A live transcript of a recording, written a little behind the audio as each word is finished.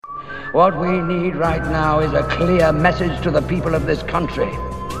What we need right now is a clear message to the people of this country.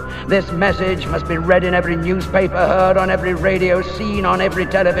 This message must be read in every newspaper, heard on every radio, seen on every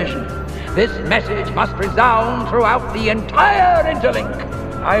television. This message must resound throughout the entire interlink.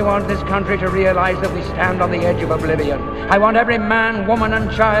 I want this country to realize that we stand on the edge of oblivion. I want every man, woman,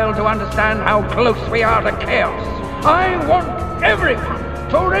 and child to understand how close we are to chaos. I want everyone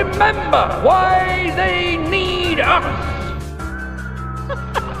to remember why they need us.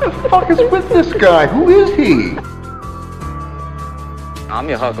 What the fuck is with this guy? Who is he? I'm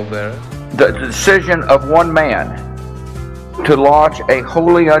your huckleberry. The decision of one man to launch a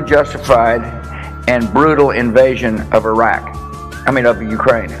wholly unjustified and brutal invasion of of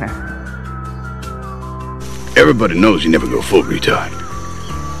Ukraine. Everybody knows you never go full retard.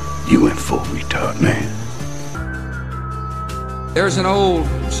 You went full retard, man. There's an old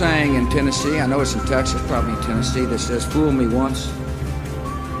saying in Tennessee, I know it's in Texas, probably in Tennessee, that says, fool me once,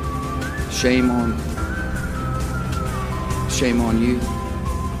 shame on you.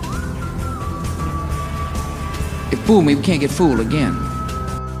 If fool me, we can't get fooled again.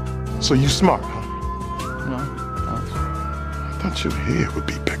 So you smart, huh? No. I thought your hair would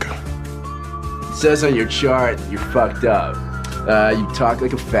be bigger. It says on your chart you're fucked up. You talk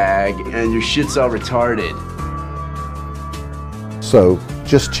like a fag, and your shit's all retarded. So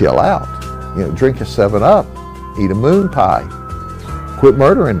just chill out. Drink a 7-Up, eat a moon pie, quit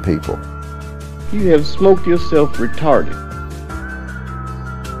murdering people. You have smoked yourself retarded.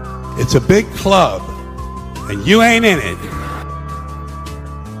 It's a big club, and you ain't in it.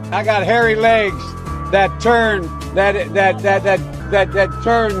 I got hairy legs that turn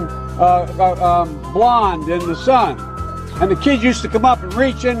blonde in the sun, and the kids used to come up and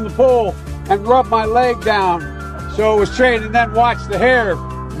reach into the pool and rub my leg down so it was straight, and then watch the hair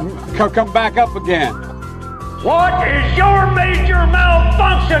come back up again. What is your major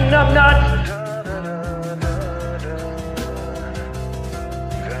malfunction, numbnuts?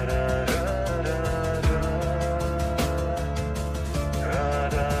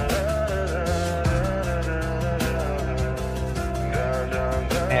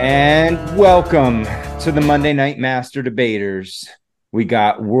 And welcome to the Monday Night Master Debaters. We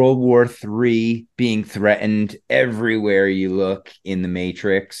got World War III being threatened everywhere you look in the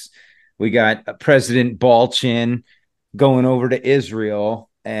Matrix. We got President Balchin going over to Israel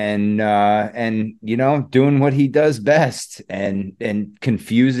and doing what he does best and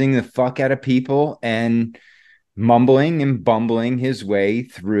confusing the fuck out of people and mumbling and bumbling his way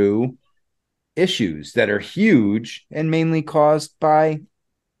through issues that are huge and mainly caused by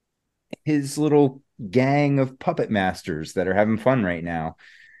his little gang of puppet masters that are having fun right now.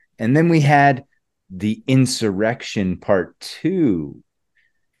 And then we had the insurrection part 2,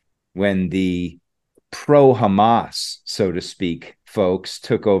 when the pro-Hamas, so to speak, folks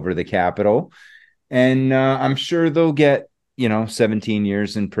took over the Capitol. And I'm sure they'll get, 17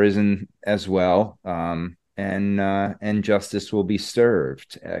 years in prison as well. And justice will be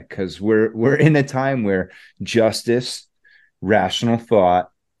served, because we're in a time where justice, rational thought,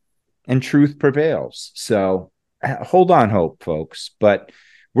 and truth prevails. So hold on hope, folks. But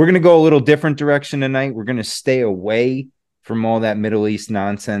we're going to go a little different direction tonight. We're going to stay away from all that Middle East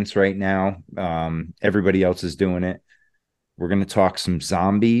nonsense right now. Everybody else is doing it. We're going to talk some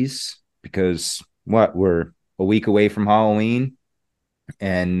zombies because we're a week away from Halloween.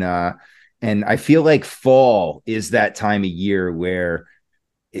 And I feel like fall is that time of year where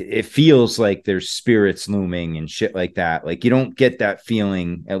it feels like there's spirits looming and shit like that. Like, you don't get that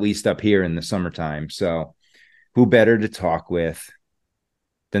feeling, at least up here in the summertime. So who better to talk with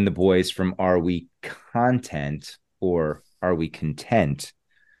than the boys from Are We Content or Are We Content?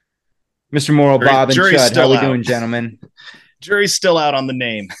 Mr. Moral, Bob, and Chud, how we doing, gentlemen? Jury's still out on the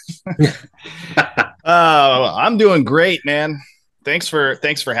name. I'm doing great, man. Thanks for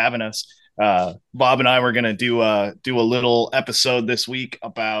having us. Bob and I were going to do a little episode this week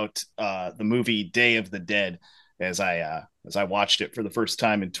about the movie Day of the Dead, as I watched it for the first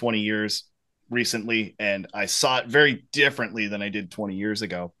time in 20 years recently, and I saw it very differently than I did 20 years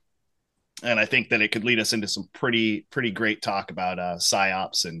ago. And I think that it could lead us into some pretty great talk about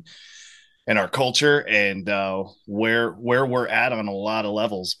psyops and our culture and where we're at on a lot of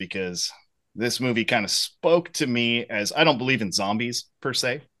levels, because this movie kind of spoke to me, as I don't believe in zombies per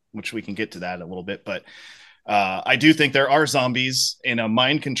se, which we can get to that a little bit, but I do think there are zombies in a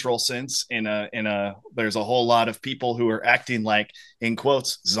mind control sense. There's a whole lot of people who are acting like, in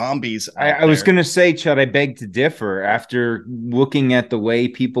quotes, zombies. I was going to say, Chud, I beg to differ. After looking at the way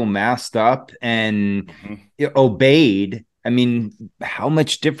people masked up and obeyed, I mean, how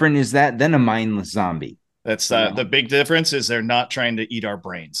much different is that than a mindless zombie? That's the big difference is they're not trying to eat our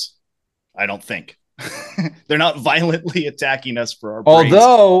brains. I don't think. They're not violently attacking us for our brains.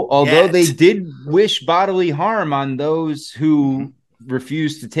 Although they did wish bodily harm on those who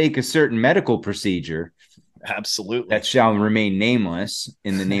refused to take a certain medical procedure. Absolutely. That shall remain nameless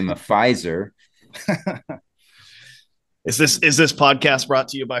in the name of Pfizer. Is this podcast brought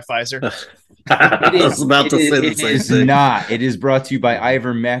to you by Pfizer? I was about to say the same thing. Not. It is brought to you by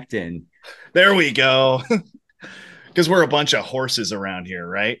ivermectin. There we go. Because we're a bunch of horses around here,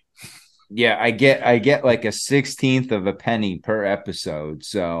 right? Yeah, I get like a 16th of a penny per episode.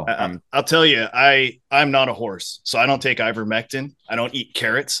 So I'll tell you, I'm not a horse, so I don't take ivermectin. I don't eat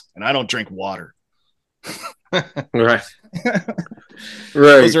carrots, and I don't drink water. Right.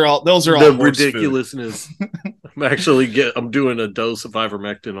 Those are all the ridiculousness. I'm doing a dose of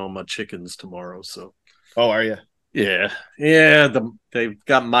ivermectin on my chickens tomorrow. So. Oh, are you? Yeah. They've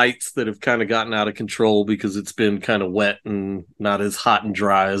got mites that have kind of gotten out of control because it's been kind of wet and not as hot and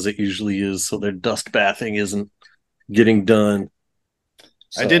dry as it usually is. So their dust bathing isn't getting done.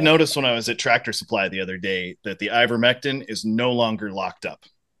 So. I did notice when I was at Tractor Supply the other day that the ivermectin is no longer locked up.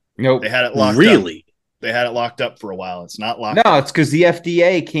 Nope. They had it locked up. Really? They had it locked up for a while. It's not locked up. No, it's because the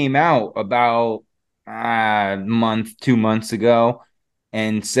FDA came out about a month, 2 months ago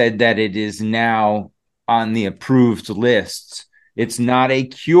and said that it is now on the approved lists. It's not a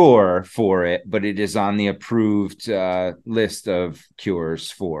cure for it, but it is on the approved list of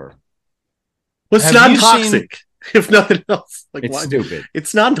cures for. Well, it's non-toxic, if nothing else. Like, it's stupid.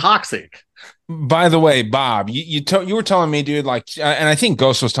 It's non-toxic. By the way, Bob, you were telling me, dude, like, and I think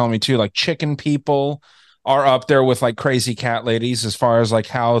Ghost was telling me too, like chicken people are up there with like crazy cat ladies as far as like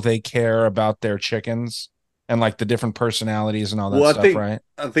how they care about their chickens. And like the different personalities and all that stuff, right?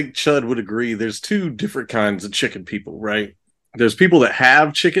 I think Chud would agree. There's two different kinds of chicken people, right? There's people that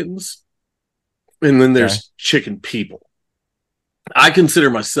have chickens, and then there's chicken people. I consider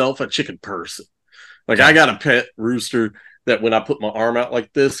myself a chicken person. Like I got a pet rooster that when I put my arm out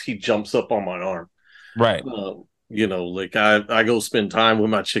like this, he jumps up on my arm. Right. Like I go spend time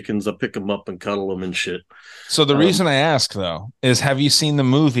with my chickens. I pick them up and cuddle them and shit. So the reason I ask though is, have you seen the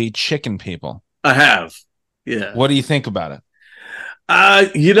movie Chicken People? I have. Yeah. What do you think about it? I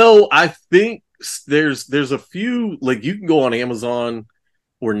think there's a few, like you can go on Amazon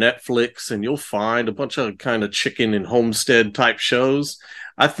or Netflix and you'll find a bunch of kind of chicken and homestead type shows.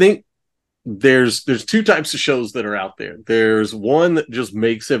 I think there's two types of shows that are out there. There's one that just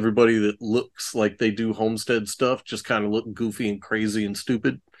makes everybody that looks like they do homestead stuff just kind of look goofy and crazy and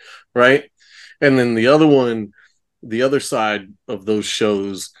stupid, right? And then the other one, the other side of those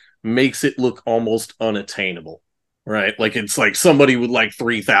shows makes it look almost unattainable, right? Like it's like somebody with like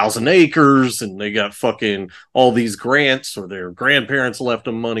 3,000 acres and they got fucking all these grants or their grandparents left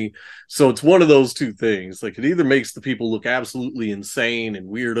them money. So it's one of those two things. Like it either makes the people look absolutely insane and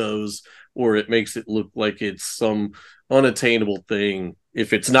weirdos, or it makes it look like it's some unattainable thing.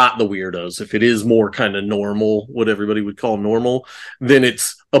 If it's not the weirdos, if it is more kind of normal, what everybody would call normal, then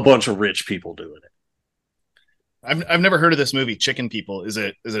it's a bunch of rich people doing it. I've never heard of this movie, Chicken People. Is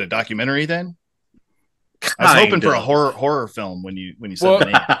it a documentary then? I was hoping for a horror film when you said the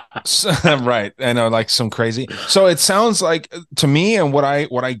name. Right. I know, like some crazy. So it sounds like to me, and what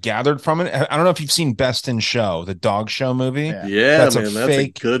I gathered from it, I don't know if you've seen Best in Show, the dog show movie. Yeah, that's a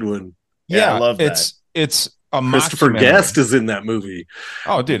good one. Yeah, I love that. It's a Christopher Guest is in that movie.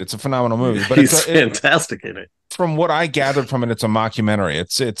 Oh, dude, it's a phenomenal movie. But he's fantastic in it. From what I gathered from it, it's a mockumentary.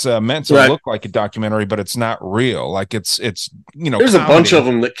 It's meant to look like a documentary, but it's not real. Like it's There's comedy. A bunch of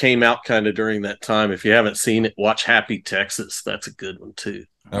them that came out kind of during that time. If you haven't seen it, watch Happy Texas. That's a good one too.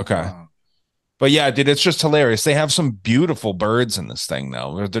 Okay. But yeah, dude, it's just hilarious. They have some beautiful birds in this thing,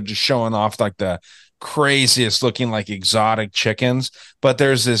 though. They're just showing off like the craziest looking, like exotic chickens. But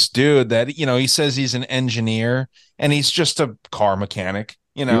there's this dude that, he says he's an engineer and he's just a car mechanic.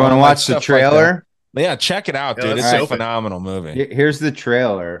 You want to watch the trailer? Like yeah, check it out, dude. It's a phenomenal movie. Here's the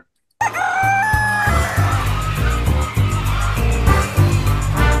trailer.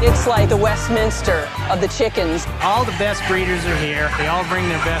 It's like the Westminster of the chickens. All the best breeders are here. They all bring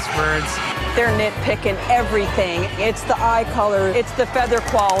their best birds. They're nitpicking everything. It's the eye color, it's the feather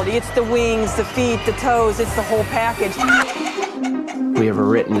quality, it's the wings, the feet, the toes, it's the whole package. We have a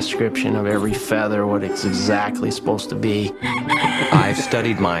written description of every feather, what it's exactly supposed to be. I've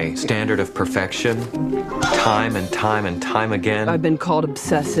studied my standard of perfection time and time and time again. I've been called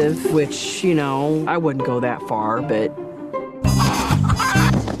obsessive, which, I wouldn't go that far, but...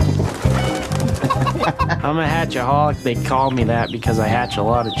 I'm a hatchaholic. They call me that because I hatch a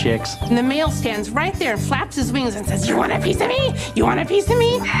lot of chicks. And the male stands right there and flaps his wings and says, "You want a piece of me? You want a piece of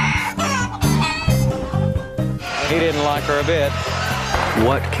me?" He didn't like her a bit.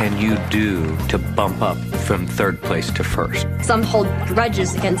 What can you do to bump up from third place to first? Some hold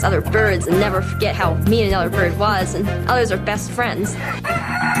grudges against other birds and never forget how mean another bird was, and others are best friends.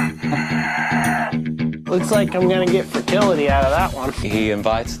 Looks like I'm gonna get fertility out of that one. He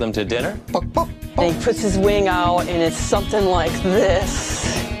invites them to dinner. And he puts his wing out, and it's something like this.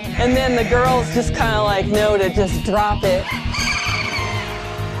 And then the girls just kind of like know to just drop it.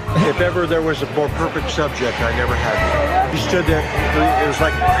 If ever there was a more perfect subject, I never had one. He stood there, it was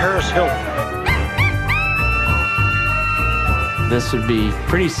like Paris Hilton. This would be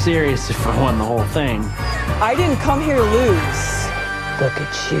pretty serious if I won the whole thing. I didn't come here to lose. Look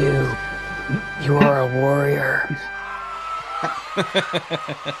at you. You are a warrior.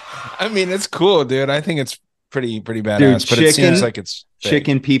 I mean, it's cool, dude. I think it's pretty badass, Dude, but it seems like it's fake.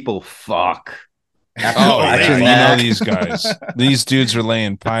 Chicken people fuck. You know these guys. These dudes are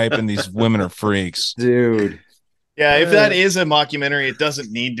laying pipe, and these women are freaks, dude. Yeah, if that is a mockumentary, it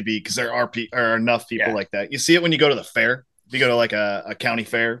doesn't need to be, because there are enough people like that. You see it when you go to the fair. If you go to like a county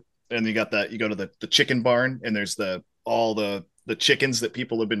fair, and you go to the chicken barn, and there's all the chickens that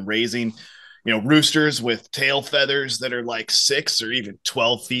people have been raising. You know, roosters with tail feathers that are like 6 or even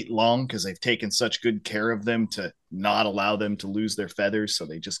 12 feet long because they've taken such good care of them to not allow them to lose their feathers. So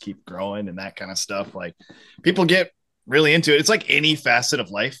they just keep growing and that kind of stuff. Like, people get really into it. It's like any facet of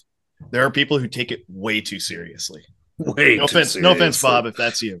life. There are people who take it way too seriously. No offense, Bob, if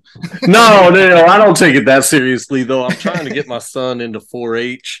that's you. No, I don't take it that seriously, though. I'm trying to get my son into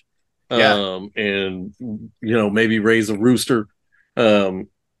 4-H, and maybe raise a rooster.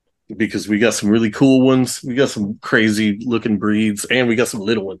 Because we got some really cool ones. We got some crazy looking breeds, and we got some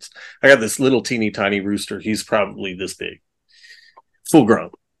little ones. I got this little teeny tiny rooster. He's probably this big. Full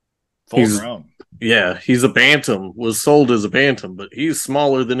grown. Yeah, he's a bantam, was sold as a bantam, but he's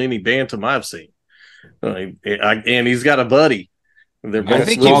smaller than any bantam I've seen. And he's got a buddy. I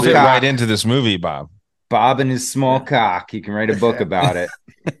think you fit right into this movie, Bob. Bob and his small cock. You can write a book about it.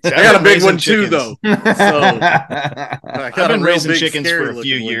 I got a big one too, though. So I've been raising chickens for a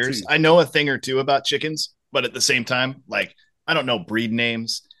few years. I know a thing or two about chickens, but at the same time, like, I don't know breed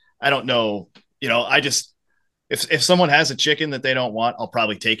names. I don't know, I just, if someone has a chicken that they don't want, I'll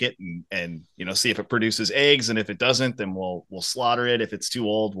probably take it and see if it produces eggs. And if it doesn't, then we'll slaughter it. If it's too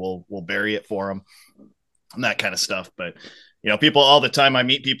old, we'll bury it for them and that kind of stuff. But people all the time, I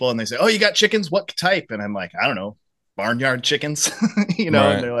meet people and they say, "Oh, you got chickens? What type?" And I'm like, "I don't know, barnyard chickens." Right.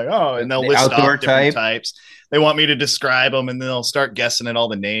 And they're like, "Oh," and they'll list off different types. They want me to describe them, and then they'll start guessing at all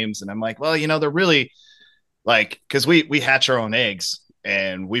the names. And I'm like, "Well, they're really like, because we hatch our own eggs,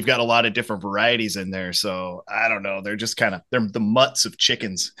 and we've got a lot of different varieties in there. So I don't know. They're just they're the mutts of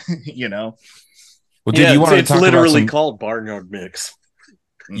chickens, Well, dude, it's literally called barnyard mix.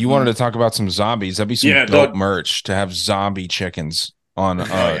 You wanted to talk about some zombies. That'd be some dope merch to have zombie chickens on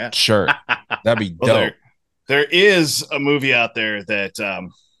a shirt. That'd be dope. There is a movie out there that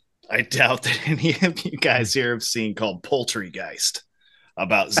I doubt that any of you guys here have seen, called Poultrygeist,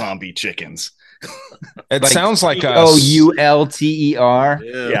 about zombie chickens. It sounds like Poulter.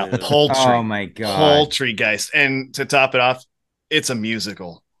 Yeah, poultry. Oh my god, Poultrygeist. And to top it off, it's a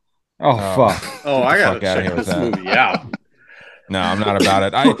musical. Oh fuck! Oh, I gotta check this movie out. No, I'm not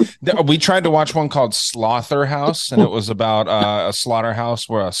about it. We tried to watch one called Slaughterhouse, and it was about a slaughterhouse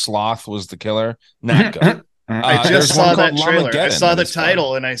where a sloth was the killer. Not good. I just saw that trailer. I saw the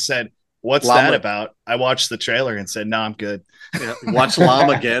title and I said, "What's that about?" I watched the trailer and said, "No, I'm good." Yeah, watch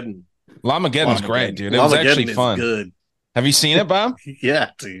Llamageddon. Llamageddon's great, dude. It was actually fun. Good. Have you seen it, Bob? Yeah,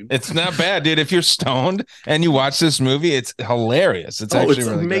 dude. It's not bad, dude. If you're stoned and you watch this movie, it's hilarious. It's actually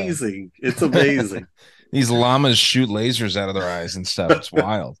really amazing. Good. It's amazing. These llamas shoot lasers out of their eyes and stuff. It's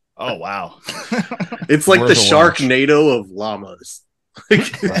wild. Oh, wow. It's like the Sharknado of llamas.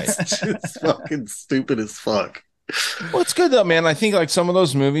 It's just fucking stupid as fuck. Well, it's good though, man. I think like some of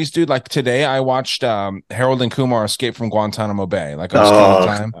those movies, dude, like today I watched Harold and Kumar Escape from Guantanamo Bay. Like I was kind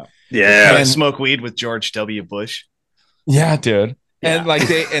of time. Yeah. And smoke weed with George W. Bush. Yeah, dude. Yeah. And like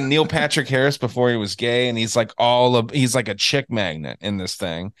and Neil Patrick Harris before he was gay, and he's like he's like a chick magnet in this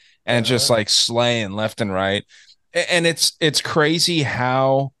thing, and just like slaying left and right. And it's crazy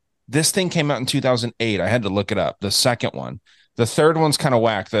how this thing came out in 2008. I had to look it up. The second one. The third one's kind of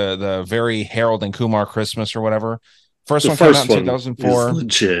whack. The very Harold and Kumar Christmas or whatever. First one came out in 2004.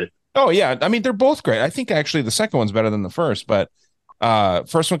 Legit. Oh yeah, I mean they're both great. I think actually the second one's better than the first, but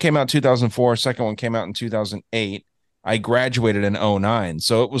first one came out in 2004. Second one came out in 2008. I graduated in 2009,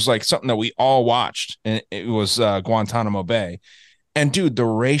 so it was like something that we all watched, and it was Guantanamo Bay. And dude, the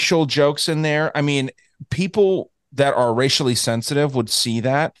racial jokes in there. I mean, people that are racially sensitive would see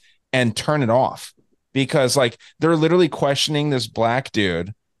that and turn it off. because like they're literally questioning this black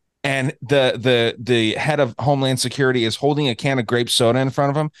dude, and the head of Homeland Security is holding a can of grape soda in front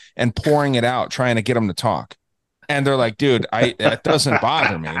of him and pouring it out, trying to get him to talk. And they're like, dude, that doesn't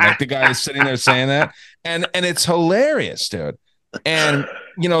bother me. Like the guy is sitting there saying that, and it's hilarious, dude. And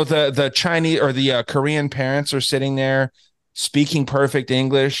you know, the Chinese or the Korean parents are sitting there speaking perfect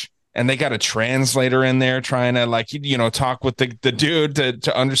English, and they got a translator in there trying to, like, you know, talk with the dude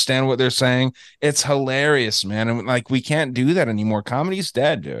to understand what they're saying. It's hilarious, man. And like, we can't do that anymore. Comedy's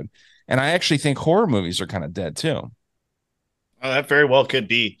dead, dude. And I actually think horror movies are kind of dead too. Oh, that very well could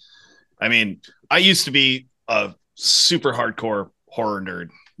be. I mean, I used to be a super hardcore horror nerd.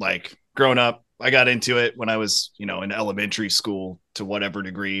 Like growing up, I got into it when I was, you know, in elementary school to whatever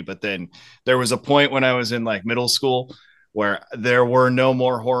degree. But then there was a point when I was in like middle school where there were no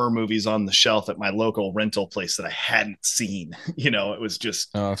more horror movies on the shelf at my local rental place that I hadn't seen. You know, it was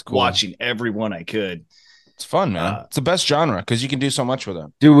just watching every one I could. It's fun, man. It's the best genre because you can do so much with it.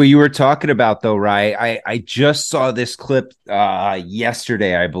 Dude, what you were talking about though, right? I just saw this clip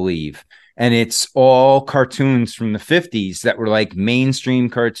yesterday, I believe. And it's all cartoons from the 50s that were like mainstream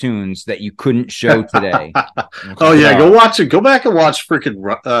cartoons that you couldn't show today. Oh yeah, go watch it. Go back and watch freaking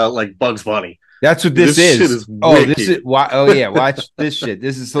like Bugs Bunny. That's what this Shit is oh, wicked. this is oh yeah, watch this shit.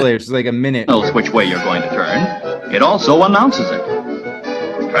 This is hilarious. It's like a minute. Knows which way you're going to turn. It also announces it.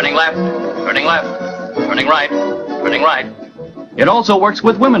 Turning left, turning left, turning right, turning right. It also works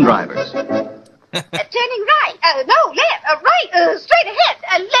with women drivers. Turning right, no, left, right, straight ahead,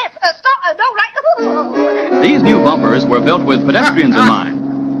 left, stop, no, right. These new bumpers were built with pedestrians in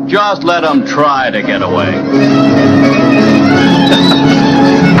mind. Just let them try to get away.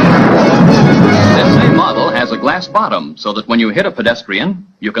 This same model has a glass bottom so that when you hit a pedestrian,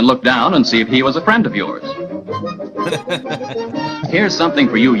 you can look down and see if he was a friend of yours. Here's something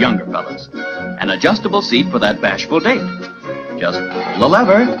for you younger fellas. An adjustable seat for that bashful date. Just pull the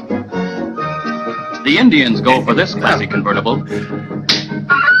lever. The Indians go for this classy convertible.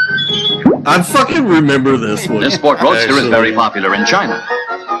 I fucking remember this one. This sport roadster is very popular in China.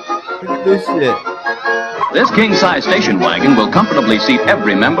 This shit. This king-size station wagon will comfortably seat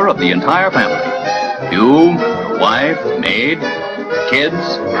every member of the entire family. You, your wife, maid, kids,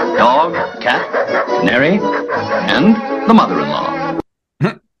 dog, cat, canary, and the mother-in-law.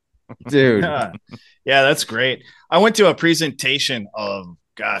 Dude. Yeah, that's great. I went to a presentation of,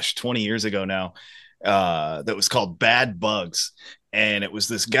 20 years ago now, that was called Bad Bugs. And it was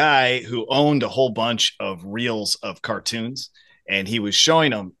this guy who owned a whole bunch of reels of cartoons, and he was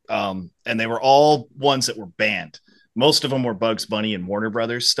showing them. And they were all ones that were banned. Most of them were Bugs Bunny and Warner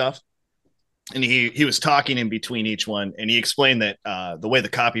Brothers stuff. And he was talking in between each one. And he explained that the way the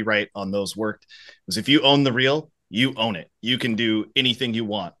copyright on those worked was if you own the reel, you own it. You can do anything you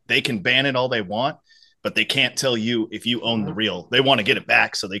want. They can ban it all they want, but they can't tell you if you own the reel. They want to get it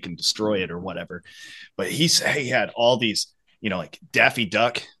back so they can destroy it or whatever. But he had all these, you know, like Daffy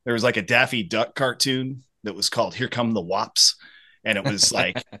Duck. There was like a Daffy Duck cartoon that was called Here Come the Wops. And it was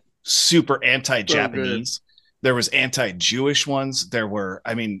like super anti-Japanese. There was anti-Jewish ones. There were,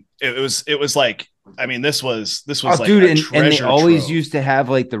 I mean, it was like, I mean, this was like, dude, a and they always trove. used to have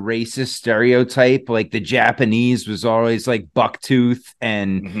like the racist stereotype. Like the Japanese was always like bucktooth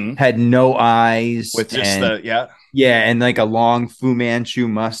and had no eyes with just and, yeah, and like a long Fu Manchu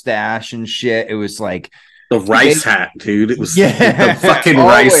mustache and shit. It was like the rice hat, dude. It was the fucking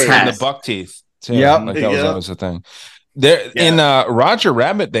rice hat, and the buck teeth. Yeah, like that was always a thing. There in Roger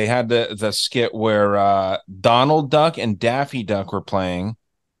Rabbit, they had the skit where Donald Duck and Daffy Duck were playing,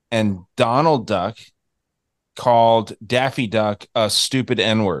 and Donald Duck called Daffy Duck a stupid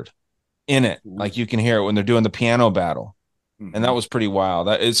N-word in it. Like you can hear it when they're doing the piano battle. And that was pretty wild.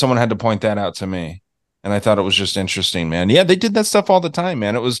 Someone had to point that out to me. And I thought it was just interesting, man. Yeah, they did that stuff all the time,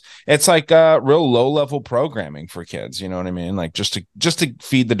 man. It's like real low-level programming for kids, you know what I mean? Like just to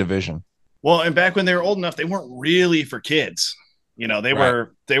feed the division. Well, and back when they were old enough, they weren't really for kids. You know, they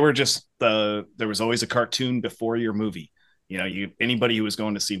were just there was always a cartoon before your movie. You know, anybody who was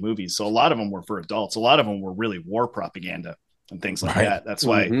going to see movies. So a lot of them were for adults. A lot of them were really war propaganda and things like that. That's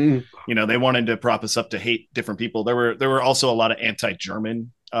why, you know, they wanted to prop us up to hate different people. There were also a lot of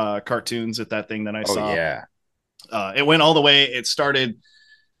anti-German cartoons at that thing that I saw. Yeah. It went all the way. It started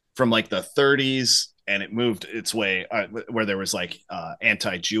from like the 30s. And it moved its way where there was like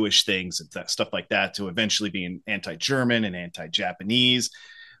anti-Jewish things and stuff like that to eventually being anti-German and anti-Japanese.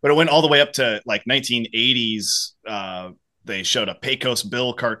 But it went all the way up to like 1980s. They showed a Pecos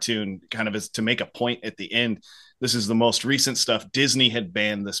Bill cartoon kind of as to make a point at the end. This is the most recent stuff. Disney had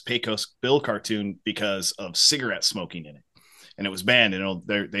banned this Pecos Bill cartoon because of cigarette smoking in it. and it was banned, and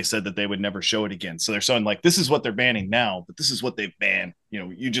they said that they would never show it again. So they're showing like, this is what they're banning now, but this is what they've banned.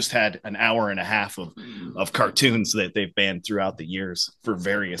 You just had an hour and a half of cartoons that they've banned throughout the years for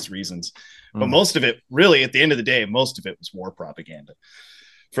various reasons. But most of it, really, at the end of the day, most of it was war propaganda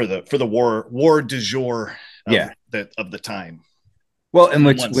for the war du jour of the time. Well, and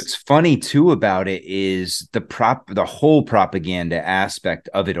what's funny too about it is the whole propaganda aspect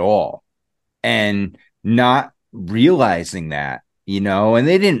of it all, and not realizing that, and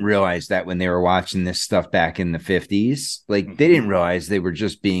they didn't realize that when they were watching this stuff back in the 50s. Like, they didn't realize they were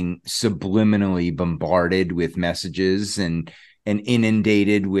just being subliminally bombarded with messages and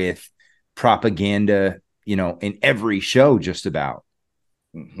inundated with propaganda, in every show just about.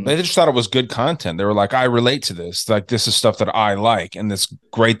 They just thought it was good content. They were like, I relate to this. Like, this is stuff that I like. And it's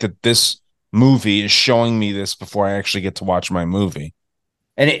great that this movie is showing me this before I actually get to watch my movie.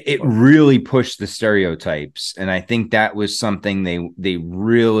 And it really pushed the stereotypes. And I think that was something they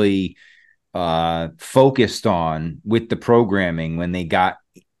really focused on with the programming when they got,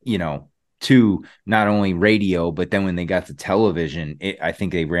 to not only radio, but then when they got to television, I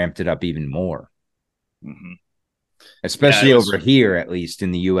think they ramped it up even more. Especially over here, at least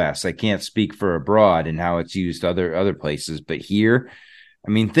in the US. I can't speak for abroad and how it's used other places, but here, I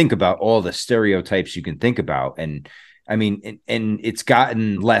mean, think about all the stereotypes you can think about. And I mean, and it's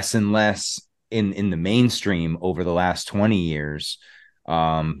gotten less and less in the mainstream over the last 20 years.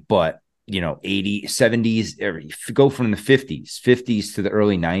 But 80s, 70s, go from the 50s to the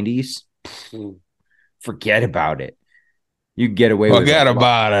early 90s, forget about it. You get away with it. Forget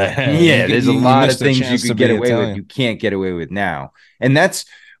about it. Yeah, there's a lot of things you could get away with. You can't get away with now. And that's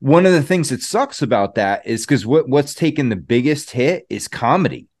one of the things that sucks about that, is because what's taken the biggest hit is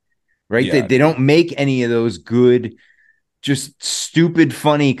comedy, right? Yeah. They don't make any of those good, just stupid,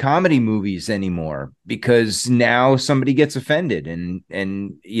 funny comedy movies anymore, because now somebody gets offended. And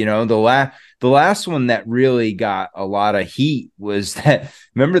the last one that really got a lot of heat was that,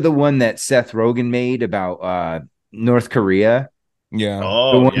 remember the one that Seth Rogen made about North Korea? Yeah.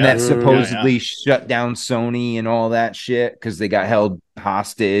 The one that supposedly shut down Sony and all that shit because they got held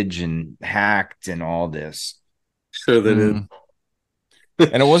hostage and hacked and all this. Sure they did.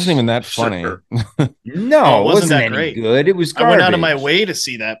 And it wasn't even that funny. No, it wasn't that any great. Good. It was I garbage. went out of my way to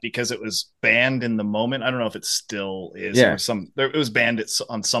see that because it was banned in the moment. I don't know if it still is. Yeah. It was banned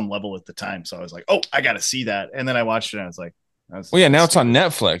on some level at the time. So I was like, oh, I got to see that. And then I watched it and I was like, well, yeah, now it's on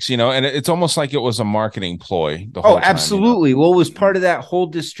Netflix, and it's almost like it was a marketing ploy the whole time. Absolutely. Well, it was part of that whole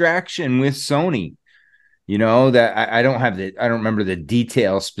distraction with Sony. That I don't remember the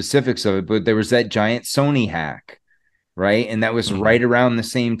details, specifics of it, but there was that giant Sony hack, right? And that was right around the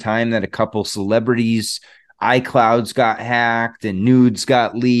same time that a couple celebrities' iClouds got hacked and nudes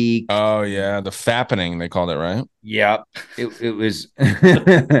got leaked. Oh yeah, the fappening they called it, right? Yep. It was.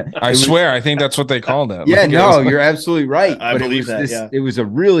 I swear, I think that's what they called it. Yeah, you're absolutely right. I believe that. It was a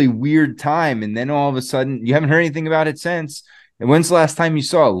really weird time, and then all of a sudden, you haven't heard anything about it since. And when's the last time you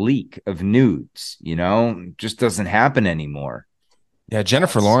saw a leak of nudes? It just doesn't happen anymore. Yeah,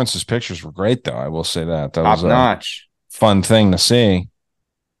 Jennifer Lawrence's pictures were great, though. I will say that top notch, fun thing to see.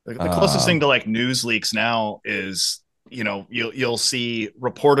 The closest thing to like news leaks now is, you'll see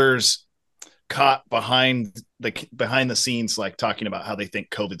reporters caught behind the scenes, like talking about how they think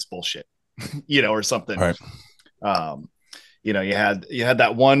COVID's bullshit, or something. Right. You had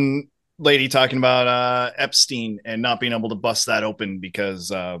that one lady talking about Epstein and not being able to bust that open because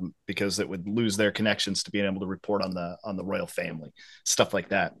it would lose their connections to being able to report on the royal family, stuff like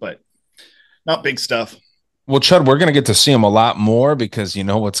that, but not big stuff. Well, Chud, we're going to get to see him a lot more because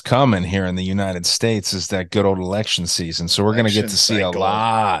what's coming here in the United States is that good old election season. So we're going to get to see a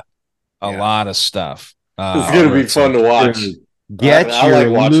lot of stuff. It's going to be fun to watch. Get your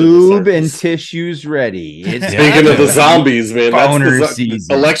lube and tissues ready. Speaking of the zombies, man, that's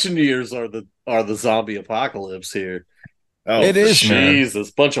season. Election years are the zombie apocalypse here. Oh, it is, Jesus,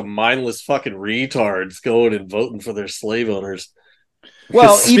 bunch of mindless fucking retards going and voting for their slave owners.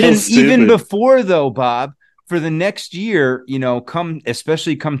 Well, even before though, Bob, for the next year,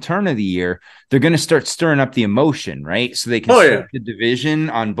 especially come turn of the year, they're going to start stirring up the emotion, right? So they can start the division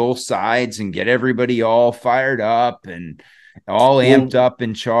on both sides and get everybody all fired up and all amped up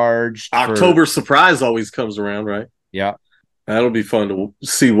and charged. October surprise always comes around, right? Yeah. That'll be fun to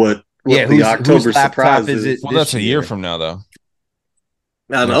see what the October surprise is. Well, that's a year from now, though.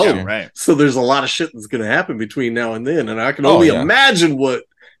 I know, right? So there's a lot of shit that's going to happen between now and then, and I can only imagine what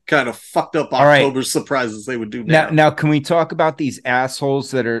kind of fucked up October surprises they would do now. Now, can we talk about these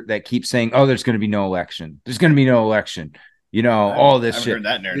assholes that keep saying, "Oh, there's going to be no election. There's going to be no election." All this shit. Heard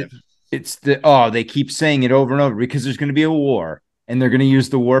that narrative. They keep saying it over and over because there's going to be a war and they're going to use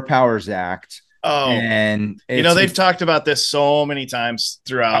the War Powers Act. Oh, and they've talked about this so many times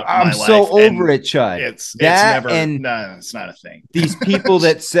throughout my life. I'm so over it, Chud. It's not a thing. These people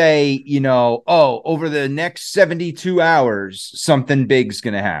that say, over the next 72 hours, something big's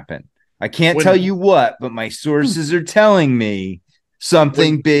going to happen. I can't tell you what, but my sources are telling me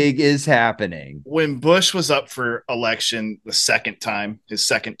something big is happening. When Bush was up for election the second time, his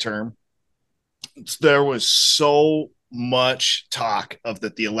second term, there was so much talk of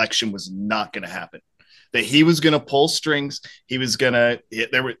that the election was not going to happen, that he was going to pull strings. He was going to he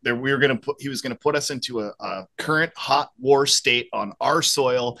was going to put us into a current hot war state on our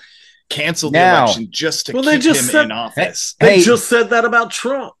soil, cancel the election just to keep him in office. They just said that about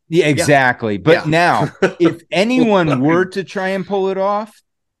Trump. Yeah, exactly. But now, if anyone were to try and pull it off,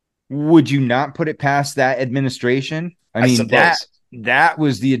 would you not put it past that administration? I mean, that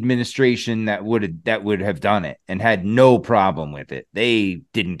was the administration that would have done it and had no problem with it. They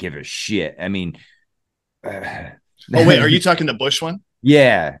didn't give a shit. I mean, oh wait, are you talking the Bush one?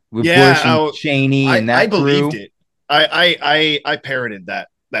 Yeah, with Bush and Cheney and that I believed it. I parroted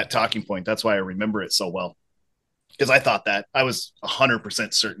that talking point. That's why I remember it so well, because I thought that I was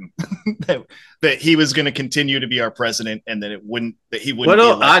 100% certain that he was going to continue to be our president and that he wouldn't be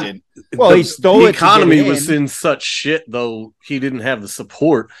elected. He stole the it. Economy was in such shit, though. He didn't have the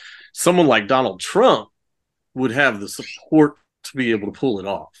support. Someone like Donald Trump would have the support to be able to pull it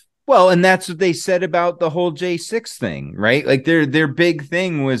off. Well, and that's what they said about the whole J6 thing, right? Like their big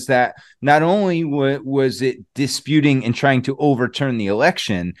thing was that not only was it disputing and trying to overturn the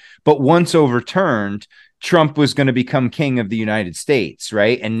election, but once overturned, Trump was going to become king of the United States,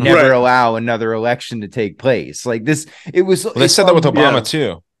 right? And never allow another election to take place. Like this, it was. They said that with Obama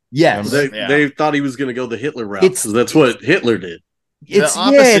too. Yes, they thought he was going to go the Hitler route. That's what Hitler did.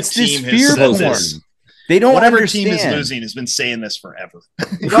 It's this fear porn. They don't Whatever understand. team is losing has been saying this forever.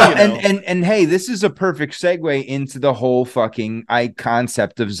 Well, and hey, this is a perfect segue into the whole fucking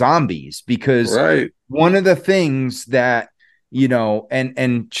concept of zombies, because one of the things that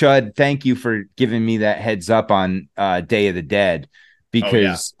and Chud, thank you for giving me that heads up on Day of the Dead,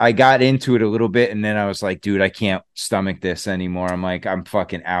 because I got into it a little bit and then I was like, dude, I can't stomach this anymore. I'm like, I'm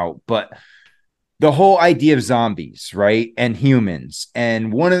fucking out. But the whole idea of zombies, right? And humans.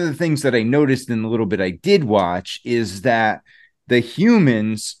 And one of the things that I noticed in the little bit I did watch is that the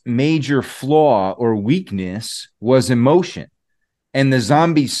humans' major flaw or weakness was emotion. And the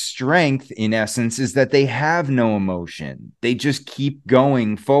zombies' strength, in essence, is that they have no emotion. They just keep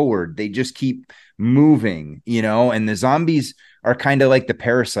going forward. They just keep moving, and the zombies are kind of like the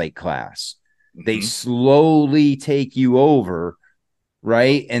parasite class. Mm-hmm. They slowly take you over,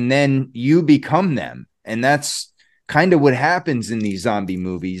 right? And then you become them. And that's kind of what happens in these zombie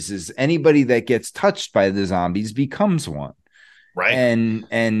movies, is anybody that gets touched by the zombies becomes one. Right.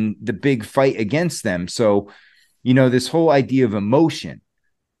 And the big fight against them. So, this whole idea of emotion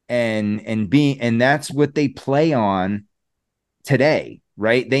and that's what they play on today,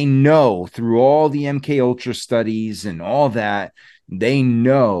 right? They know through all the MK Ultra studies and all that, they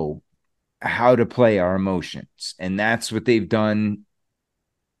know how to play our emotions. And that's what they've done,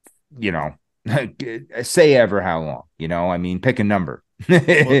 say ever how long, I mean, pick a number. Well,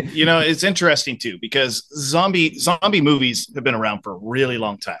 it's interesting too, because zombie movies have been around for a really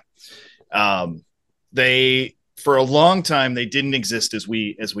long time. For a long time, they didn't exist as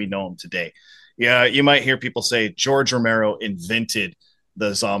we know them today. Yeah, you might hear people say George Romero invented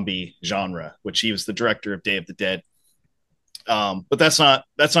the zombie genre, which he was the director of Day of the Dead. But that's not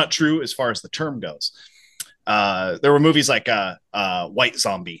true as far as the term goes. There were movies like White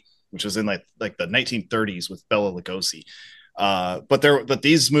Zombie, which was in like the 1930s with Bela Lugosi. But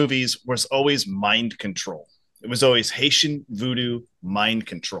these movies was always mind control. It was always Haitian voodoo mind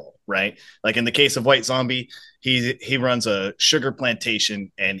control, right? Like in the case of White Zombie, he runs a sugar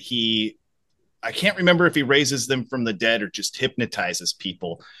plantation, and I can't remember if he raises them from the dead or just hypnotizes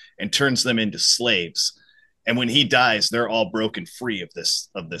people and turns them into slaves. And when he dies, they're all broken free of this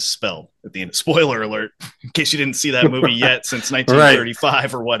spell at the end. Spoiler alert, in case you didn't see that movie yet, since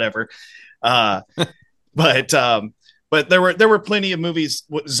 1935 or whatever. But there were plenty of movies.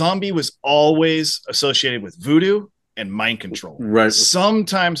 Zombie was always associated with voodoo and mind control. Right.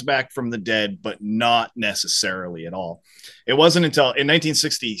 Sometimes back from the dead, but not necessarily at all. It wasn't until in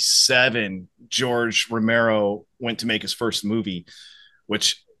 1967, George Romero went to make his first movie,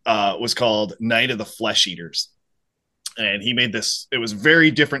 which was called Night of the Flesh Eaters. And he made this, it was a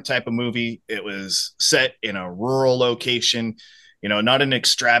very different type of movie. It was set in a rural location, not an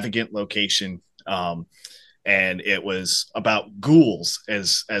extravagant location. and it was about ghouls,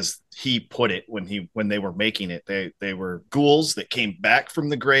 as he put it when they were making it. They were ghouls that came back from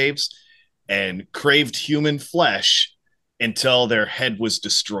the graves and craved human flesh until their head was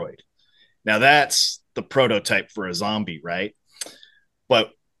destroyed. Now that's the prototype for a zombie, right?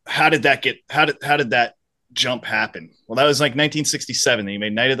 But how did that jump happen? Well, that was like 1967. They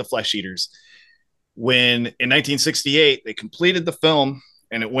made Night of the Flesh Eaters. When in 1968 they completed the film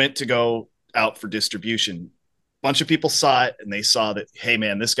and it went to go out for distribution, a bunch of people saw it and they saw that, hey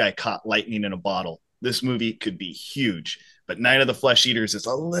man, this guy caught lightning in a bottle. This movie could be huge, but Night of the Flesh Eaters is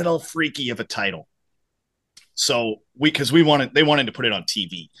a little freaky of a title. So they wanted to put it on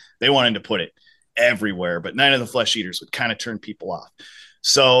TV. They wanted to put it everywhere, but Night of the Flesh Eaters would kind of turn people off.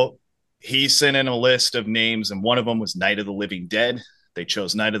 So he sent in a list of names, and one of them was Night of the Living Dead. They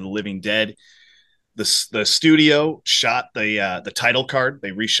chose Night of the Living Dead. The studio shot the title card.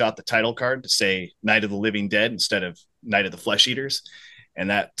 They reshot the title card to say Night of the Living Dead instead of Night of the Flesh Eaters, and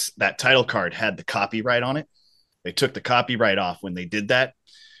that title card had the copyright on it. They took the copyright off when they did that.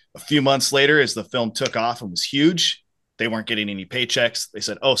 A few months later, as the film took off and was huge, they weren't getting any paychecks. They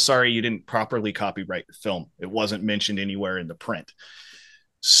said, "Oh, sorry, you didn't properly copyright the film. It wasn't mentioned anywhere in the print."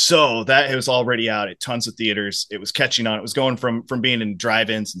 So that was already out at tons of theaters. It was catching on. It was going from being in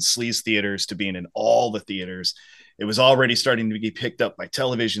drive-ins and sleaze theaters to being in all the theaters. It was already starting to be picked up by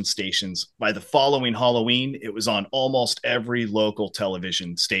television stations. By the following Halloween, it was on almost every local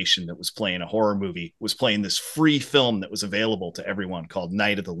television station that was playing a horror movie, was playing this free film that was available to everyone called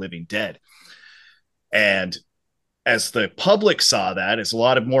Night of the Living Dead. And as the public saw that, as a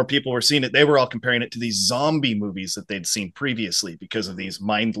lot of more people were seeing it, they were all comparing it to these zombie movies that they'd seen previously because of these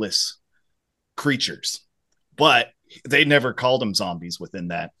mindless creatures. But they never called them zombies within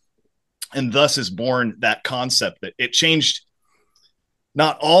that. And thus is born that concept that it changed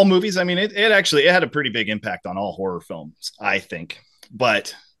not all movies. I mean, it had a pretty big impact on all horror films, I think.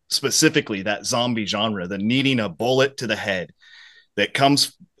 But specifically that zombie genre, the needing a bullet to the head that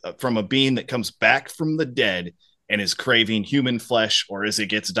comes from a being that comes back from the dead and is craving human flesh, or as it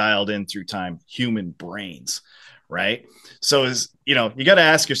gets dialed in through time, human brains, right? So you got to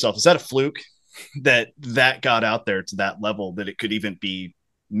ask yourself, is that a fluke that got out there to that level that it could even be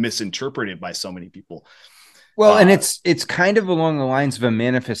misinterpreted by so many people? Well, and it's kind of along the lines of a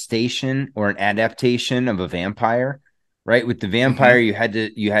manifestation or an adaptation of a vampire, right? With the vampire, you had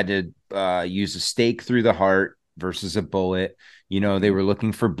to use a stake through the heart versus a bullet. They were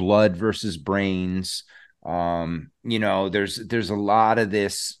looking for blood versus brains. There's a lot of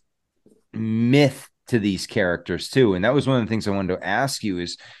this myth to these characters too. And that was one of the things I wanted to ask you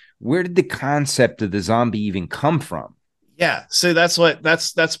is, where did the concept of the zombie even come from? Yeah. So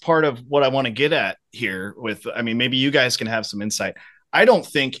that's part of what I want to get at here maybe you guys can have some insight. I don't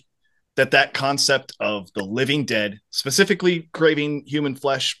think that concept of the living dead, specifically craving human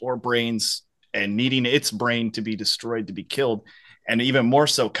flesh or brains and needing its brain to be destroyed, to be killed, and even more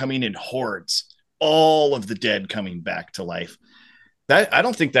so coming in hordes, all of the dead coming back to life. That I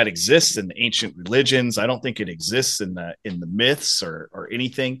don't think that exists in the ancient religions. I don't think it exists in the myths or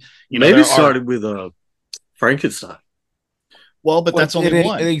anything. Maybe it started with Frankenstein. Well, but that's only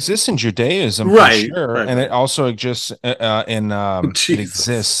one. It exists in Judaism, right? For sure, right. And it also exists it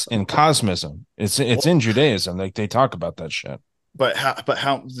exists in cosmism. It's in Judaism. Like they talk about that shit. But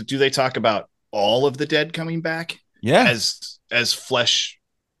how do they talk about all of the dead coming back? Yeah, as flesh.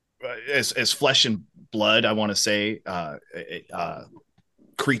 As flesh and blood, I want to say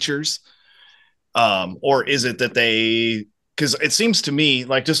creatures, or is it that they? Because it seems to me,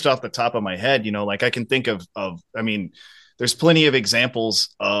 like just off the top of my head, like I can think of. There's plenty of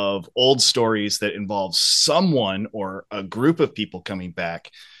examples of old stories that involve someone or a group of people coming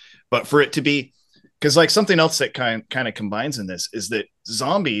back, but for it to be, because like something else that kind of combines in this is that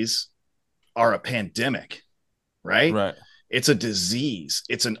zombies are a pandemic, right? Right. It's a disease.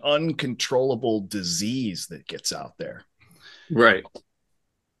 It's an uncontrollable disease that gets out there. Right.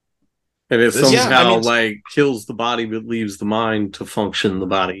 And it somehow kills the body, but leaves the mind to function the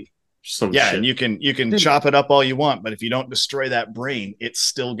body. Shit. And you can chop it up all you want, but if you don't destroy that brain, it's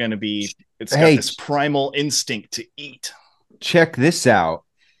still going to be, got this primal instinct to eat. Check this out.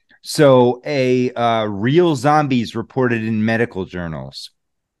 So real zombies reported in medical journals.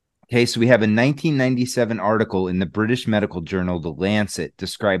 Okay, so we have a 1997 article in the British medical journal, The Lancet,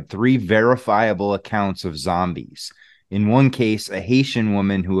 described 3 verifiable accounts of zombies. In one case, a Haitian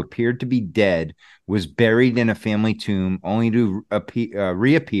woman who appeared to be dead was buried in a family tomb only to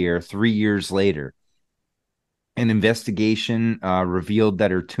reappear 3 years later. An investigation revealed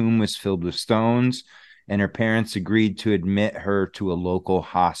that her tomb was filled with stones, and her parents agreed to admit her to a local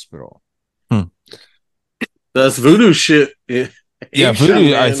hospital. That's voodoo shit. Yeah, Asia,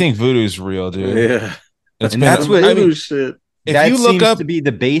 voodoo. man. I think voodoo's real, dude. Yeah. And that's what voodoo shit. If that you look seems up to be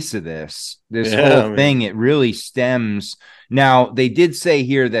the base of this Yeah, whole thing. It really stems. Now, they did say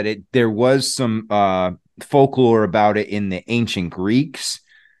here that there was some folklore about it in the ancient Greeks,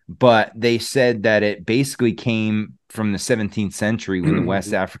 but they said that it basically came from the 17th century when the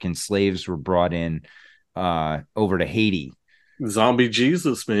West African slaves were brought in over to Haiti. Zombie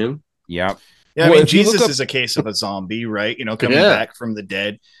Jesus, man. Yep. Yeah, I mean, Jesus is a case of a zombie, right? You know, coming back from the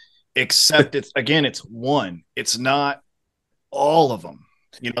dead. Except it's one. It's not all of them.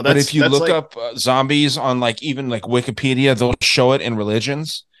 You know, but if you look up zombies on even Wikipedia, they'll show it in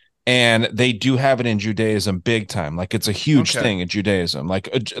religions, and they do have it in Judaism big time. Like it's a huge thing in Judaism, like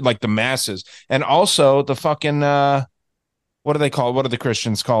the masses, and also the fucking what do they call? What do the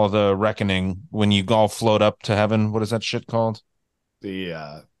Christians call the reckoning when you all float up to heaven? What is that shit called?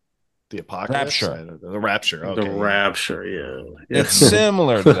 The apocalypse, the rapture. Okay. The rapture, yeah. It's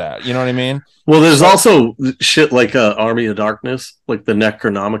similar to that. You know what I mean? Well, there's also shit like Army of Darkness, like the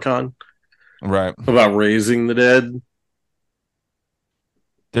Necronomicon, right? About raising the dead.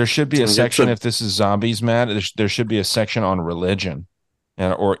 There should be a section if this is zombies, Matt. There should be a section on religion,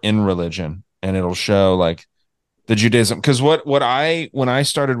 or in religion, and it'll show like the Judaism. Because when I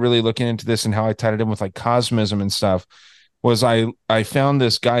started really looking into this and how I tied it in with like cosmism and stuff. Was I found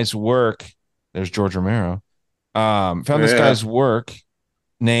this guy's work. There's George Romero. Found this guy's work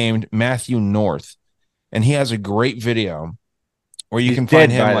named Matthew North, and he has a great video where you can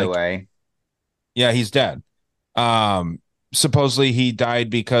find him. By the way, yeah, he's dead. Supposedly he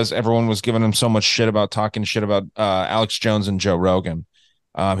died because everyone was giving him so much shit about talking shit about Alex Jones and Joe Rogan.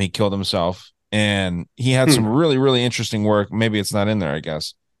 He killed himself, and he had some really, really interesting work. Maybe it's not in there, I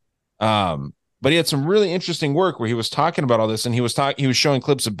guess. But he had some really interesting work where he was talking about all this, and he was showing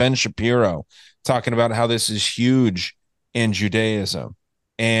clips of Ben Shapiro talking about how this is huge in Judaism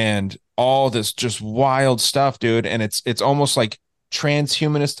and all this just wild stuff, dude. And it's almost like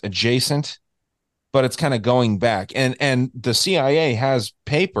transhumanist adjacent, but it's kind of going back. And the CIA has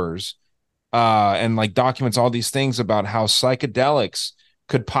papers and like documents all these things about how psychedelics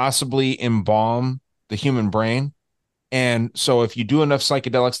could possibly embalm the human brain. And so if you do enough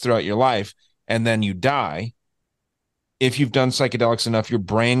psychedelics throughout your life, and then you die, if you've done psychedelics enough, your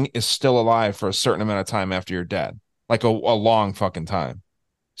brain is still alive for a certain amount of time after you're dead, like a long fucking time.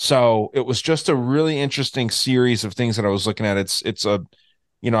 So it was just a really interesting series of things that I was looking at. It's a,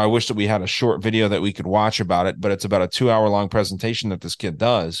 I wish that we had a short video that we could watch about it, but it's about a 2-hour long presentation that this kid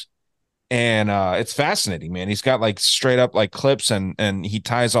does. And it's fascinating, man. He's got like straight up like clips and he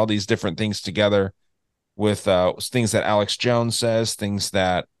ties all these different things together with things that Alex Jones says, things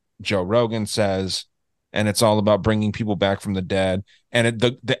that Joe Rogan says, and it's all about bringing people back from the dead. And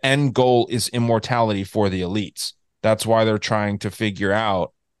the end goal is immortality for the elites. That's why they're trying to figure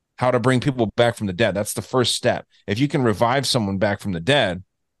out how to bring people back from the dead. That's the first step. If you can revive someone back from the dead,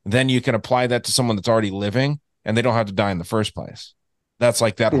 then you can apply that to someone that's already living, and they don't have to die in the first place. That's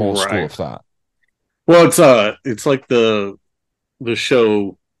like that whole school of thought. Well, it's like the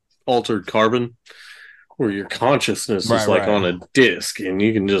show Altered Carbon, where your consciousness is like on a disc and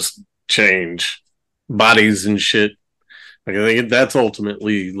you can just change bodies and shit. Like I think that's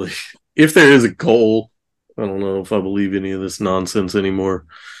ultimately, like, if there is a goal, I don't know if I believe any of this nonsense anymore.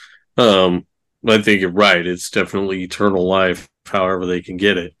 I think you're right. It's definitely eternal life, however they can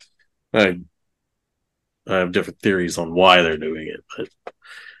get it. I have different theories on why they're doing it, but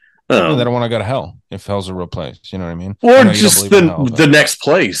they don't want to go to hell if hell's a real place. You know what I mean? Or just the next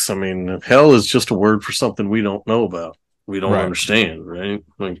place. I mean, hell is just a word for something we don't know about. We don't understand, right?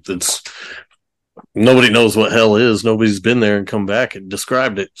 Like nobody knows what hell is. Nobody's been there and come back and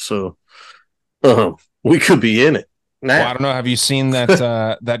described it. So we could be in it. Well, I don't know. Have you seen that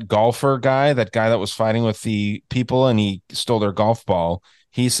that golfer guy? That guy that was fighting with the people and he stole their golf ball.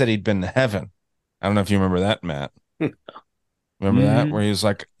 He said he'd been to heaven. I don't know if you remember that, Matt. Remember that? Where he was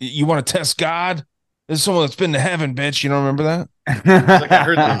like, you want to test God? This is someone that's been to heaven, bitch. You don't remember that? Like I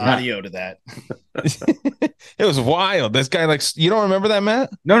heard the audio to that. It was wild. This guy, like, you don't remember that, Matt?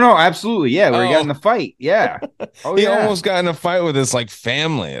 No, absolutely. Yeah, where he got in the fight. Yeah. He almost got in a fight with his like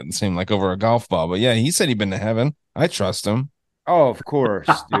family. It seemed like over a golf ball. But yeah, he said he'd been to heaven. I trust him. Oh, of course,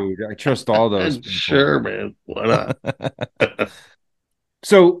 dude. I trust all those people. Sure, man. Why not?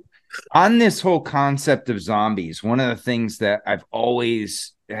 So on this whole concept of zombies, one of the things that has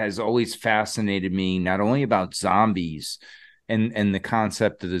always fascinated me, not only about zombies and the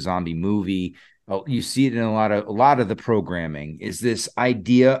concept of the zombie movie, you see it in a lot of the programming, is this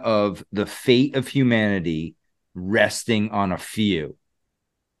idea of the fate of humanity resting on a few.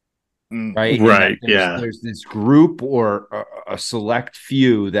 right? Right. There's this group or a select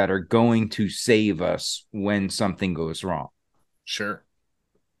few that are going to save us when something goes wrong. Sure.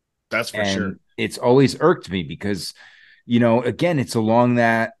 That's for sure. It's always irked me because, again, it's along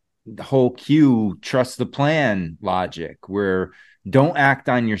that whole Q, trust the plan logic, where don't act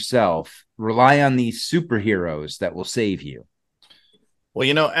on yourself, rely on these superheroes that will save you.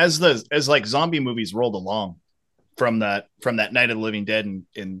 Well, as like zombie movies rolled along from that Night of the Living Dead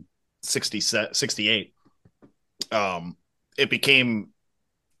in 68, it became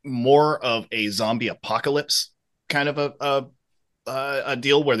more of a zombie apocalypse kind of a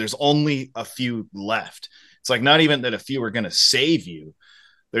deal where there's only a few left. It's like not even that a few are going to save you.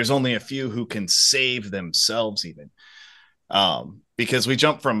 There's only a few who can save themselves even. Because we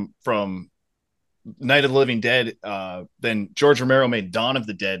jump from Night of the Living Dead. Then George Romero made Dawn of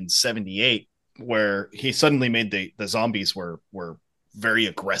the Dead in 78, where he suddenly made the zombies were very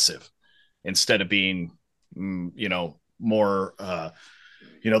aggressive instead of being, more,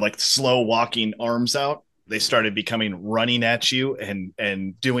 like slow walking arms out. They started becoming running at you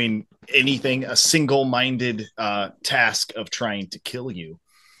and doing anything, a single-minded task of trying to kill you.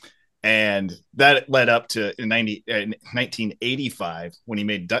 And that led up to 1985 when he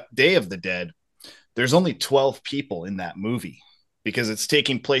made Day of the Dead. There's only 12 people in that movie because it's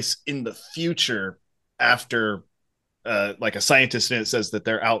taking place in the future after like a scientist in it says that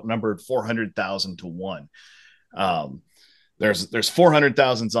they're outnumbered 400,000 to 1. There's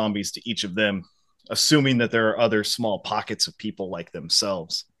 400,000 zombies to each of them, assuming that there are other small pockets of people like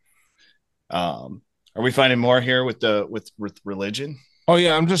themselves. Are we finding more here with religion? Oh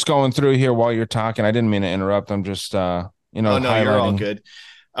yeah, I'm just going through here while you're talking. I didn't mean to interrupt. I'm just Oh no, you're all good.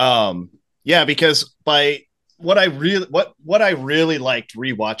 Yeah, because what I really liked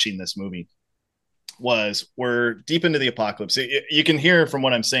rewatching this movie was we're deep into the apocalypse. You can hear from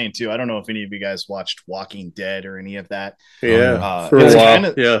what I'm saying too. I don't know if any of you guys watched Walking Dead or any of that. Yeah, for a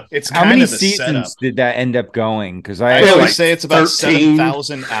while. It's how many seasons did that end up going? Because I always say it's about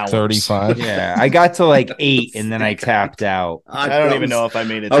 7,000 hours. 35. Yeah, I got to like 8 and then I tapped out. I don't even know if I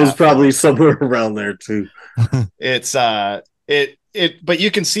made it. I was probably somewhere around there too. It's but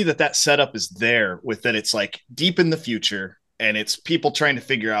you can see that setup is there with that. It's like deep in the future, and it's people trying to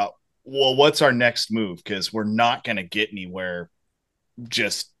figure out, well, what's our next move? Because we're not going to get anywhere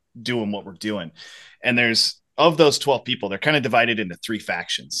just doing what we're doing. And there's, of those 12 people, they're kind of divided into 3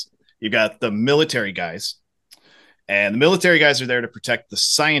 factions. You got the military guys, and the military guys are there to protect the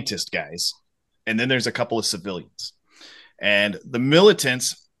scientist guys. And then there's a couple of civilians. And the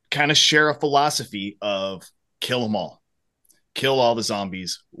militants kind of share a philosophy of kill them all. Kill all the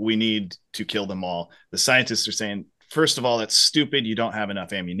zombies. We need to kill them all. The scientists are saying, first of all, that's stupid. You don't have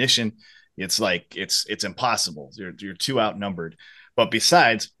enough ammunition. It's like it's impossible. You're too outnumbered. But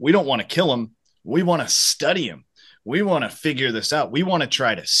besides, we don't want to kill them. We want to study them. We want to figure this out. We want to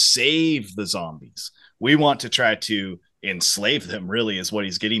try to save the zombies. We want to try to enslave them, really, is what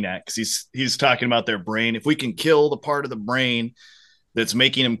he's getting at. Because he's talking about their brain. If we can kill the part of the brain that's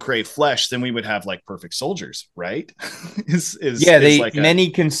making them crave flesh, then we would have like perfect soldiers, right?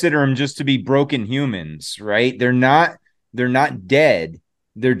 Many consider them just to be broken humans, right? They're not dead.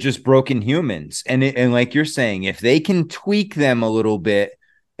 They're just broken humans. And like you're saying, if they can tweak them a little bit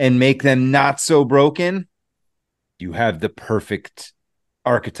and make them not so broken, you have the perfect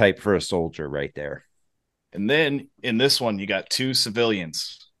archetype for a soldier right there. And then in this one, you got 2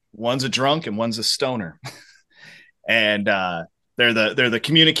 civilians. One's a drunk and one's a stoner. And they're the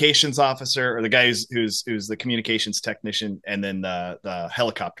communications officer, or the guy who's the communications technician, and then the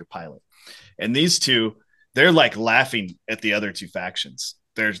helicopter pilot. And these 2, they're like laughing at the other 2 factions.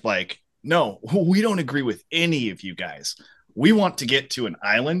 There's like, no, we don't agree with any of you guys. We want to get to an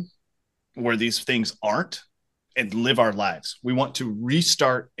island where these things aren't and live our lives. We want to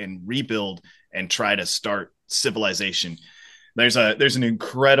restart and rebuild and try to start civilization. There's an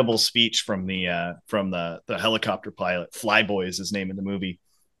incredible speech from the helicopter pilot. Flyboy is his name in the movie.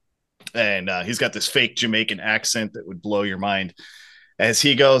 And he's got this fake Jamaican accent that would blow your mind. As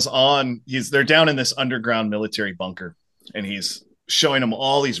he goes on, they're down in this underground military bunker, and he's showing them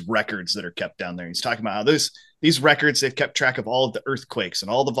all these records that are kept down there. He's talking about how these records, they've kept track of all of the earthquakes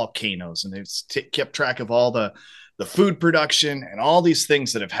and all the volcanoes, and they've kept track of all the food production and all these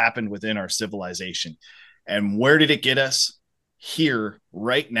things that have happened within our civilization. And where did it get us? Here,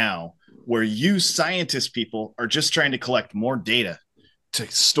 right now, where you scientist people are just trying to collect more data to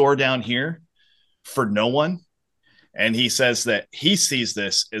store down here for no one. And he says that he sees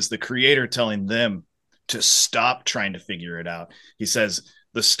this as the creator telling them to stop trying to figure it out. He says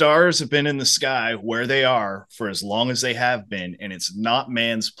The stars have been in the sky where they are for as long as they have been, and it's not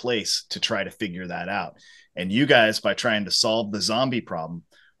man's place to try to figure that out. And you guys, by trying to solve the zombie problem,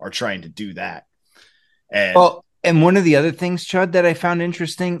 are trying to do that. And one of the other things, Chud, that I found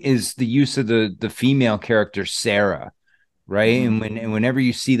interesting is the use of the female character Sarah, right? And whenever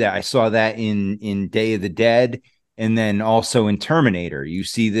you see that, I saw that in Day of the Dead, and then also in Terminator. You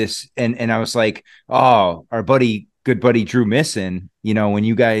see this, and I was like, oh, our good buddy Drew Misson, when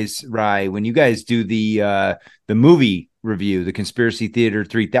you guys do the movie review, the Conspiracy Theater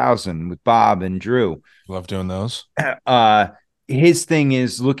 3000 with Bob and Drew. Love doing those. His thing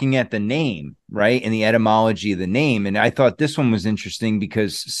is looking at the name, right? And the etymology of the name. And I thought this one was interesting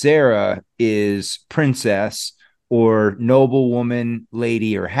because Sarah is princess or noble woman,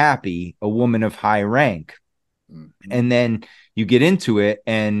 lady, or happy, a woman of high rank. Mm-hmm. And then you get into it,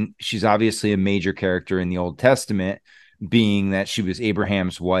 and she's obviously a major character in the Old Testament, being that she was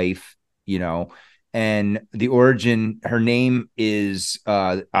Abraham's wife, and the origin, her name is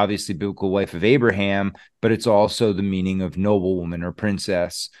obviously biblical wife of Abraham, but it's also the meaning of noblewoman or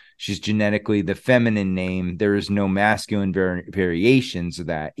princess. She's genetically the feminine name. There is no masculine variations of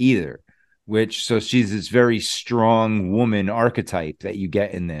that either, so she's this very strong woman archetype that you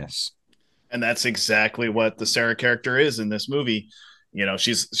get in this. And that's exactly what the Sarah character is in this movie.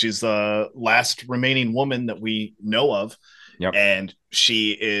 She's the last remaining woman that we know of. Yep. And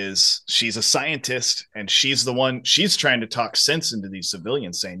she's a scientist, and she's trying to talk sense into these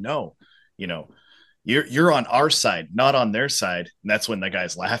civilians, saying, no, you're on our side, not on their side. And that's when the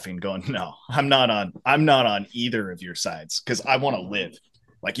guy's laughing, going, no, I'm not on either of your sides, because I want to live.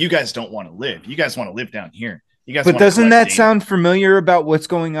 Like, you guys don't want to live. You guys want to live down here. You guys. But doesn't that sound familiar about what's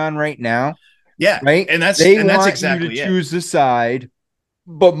going on right now? Yeah. Right. And that's exactly you to choose the side.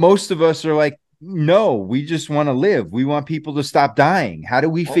 But most of us are like, no, we just want to live. We want people to stop dying. How do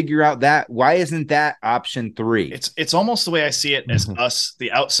we figure out that? Why isn't that option 3? It's almost the way I see it as us,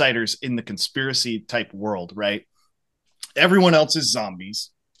 the outsiders in the conspiracy type world, right? Everyone else is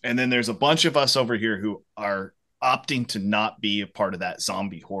zombies. And then there's a bunch of us over here who are opting to not be a part of that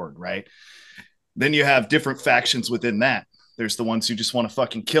zombie horde, right? Then you have different factions within that. There's the ones who just want to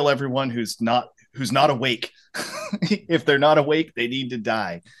fucking kill everyone who's not awake. If they're not awake, they need to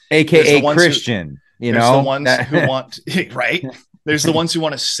die. AKA Christian, the ones who want, right? There's the ones who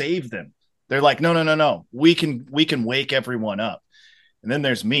want to save them. They're like, no. We can wake everyone up. And then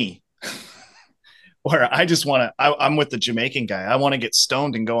there's me, where I just want to, I'm with the Jamaican guy. I want to get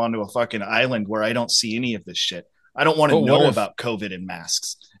stoned and go onto a fucking island where I don't see any of this shit. I don't want to know about COVID and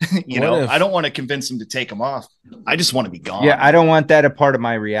masks. I don't want to convince them to take them off. I just want to be gone. Yeah. I don't want that a part of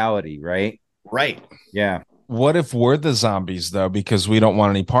my reality. Right. Right. Yeah. What if we're the zombies though, because we don't want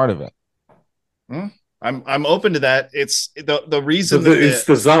any part of it? I'm open to that. It's the reason it's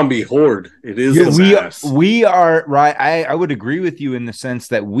the zombie horde. It is. We are right. I would agree with you in the sense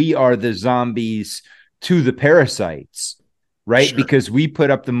that we are the zombies to the parasites, right? Sure. Because we put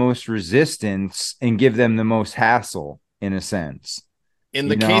up the most resistance and give them the most hassle, in a sense. In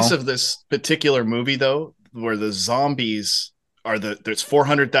the case of this particular movie, though, where the zombies are there's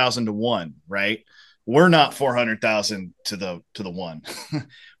 400,000 to 1, right? We're not 400,000 to the 1.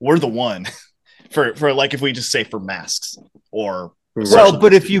 We're the 1 for like, if we just say for masks or. Well,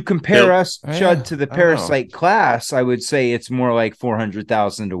 but if you compare us, Chud, to the parasite class, I would say it's more like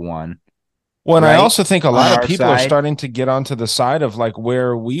 400,000 to 1. Well, and I also think a lot of people are starting to get onto the side of like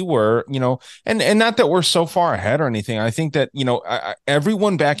where we were, and not that we're so far ahead or anything. I think that,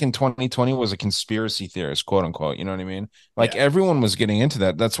 everyone back in 2020 was a conspiracy theorist, quote unquote. You know what I mean? Like everyone was getting into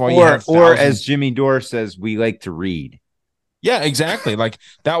that. That's why or as Jimmy Dore says, we like to read. Yeah, exactly. Like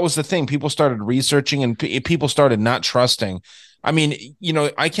that was the thing. People started researching and people started not trusting. I mean,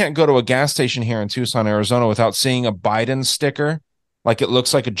 I can't go to a gas station here in Tucson, Arizona without seeing a Biden sticker. Like it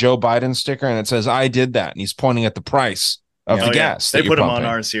looks like a Joe Biden sticker and it says, I did that. And he's pointing at the price of the gas. They put them on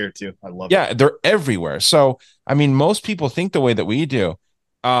ours here too. I love it. Yeah, they're everywhere. So, I mean, most people think the way that we do.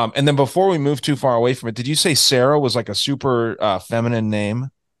 And then before we move too far away from it, did you say Sarah was like a super feminine name?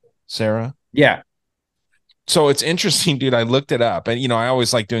 Sarah? Yeah. So it's interesting, dude. I looked it up and, I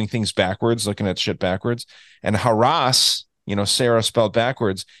always like doing things backwards, looking at shit backwards. And Haras, Sarah spelled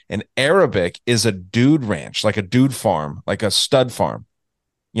backwards, in Arabic is a dude ranch, like a dude farm, like a stud farm,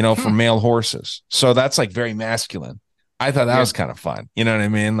 for male horses. So that's like very masculine. I thought that was kind of fun. You know what I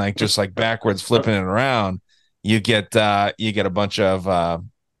mean? Like just like backwards flipping it around, you get a bunch of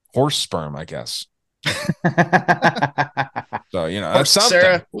horse sperm, I guess. So that's something.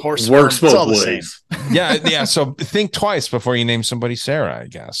 Sarah, horse sperm, works both ways. Yeah. So think twice before you name somebody Sarah, I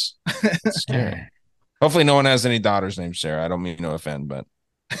guess. It's scary. Hopefully no one has any daughters named Sarah. I don't mean to offend, but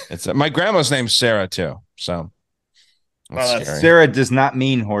It's my grandma's name's Sarah too. So Sarah does not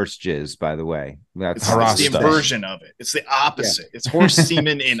mean horse jizz, by the way. It's the inversion of it. It's the opposite. It's horse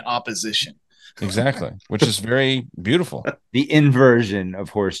semen in opposition. Exactly, which is very beautiful. The inversion of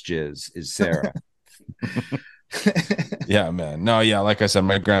horse jizz is Sarah. Yeah, man. No, yeah, like I said,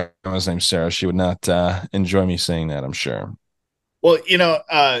 my grandma's name's Sarah. She would not enjoy me saying that, I'm sure. Well,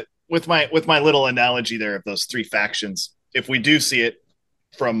 with my little analogy there of those three factions, if we do see it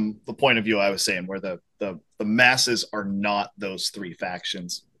from the point of view I was saying, where the masses are not those three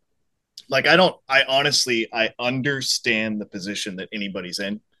factions, like I honestly understand the position that anybody's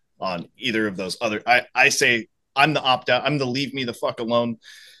in on either of those other. I say I'm the opt out. I'm the leave me the fuck alone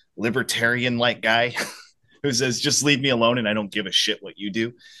libertarian like guy who says just leave me alone and I don't give a shit what you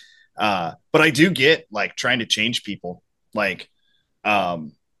do. But I do get like trying to change people. Like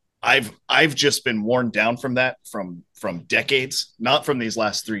I've just been worn down from that from decades, not from these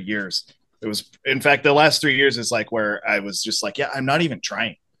last 3 years. It was, in fact, the last 3 years is like where I was just like, yeah, I'm not even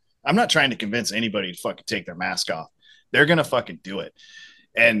trying. I'm not trying to convince anybody to fucking take their mask off. They're going to fucking do it.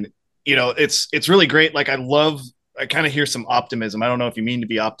 And, it's really great. Like, I kind of hear some optimism. I don't know if you mean to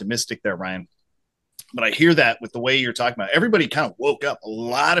be optimistic there, Ryan, but I hear that with the way you're talking about it. Everybody kind of woke up. A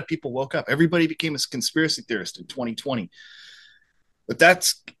lot of people woke up. Everybody became a conspiracy theorist in 2020. But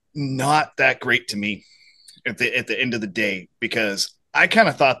that's not that great to me at the end of the day, because I kind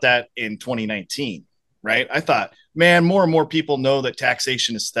of thought that in 2019, right? I thought, man, more and more people know that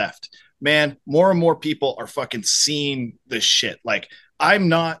taxation is theft. Man, more and more people are fucking seeing this shit. Like, I'm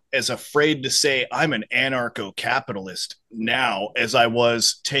not as afraid to say I'm an anarcho-capitalist now as I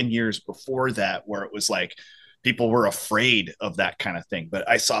was 10 years before that, where it was like people were afraid of that kind of thing. But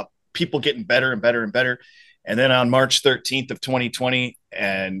I saw people getting better and better and better. And then on March 13th of 2020,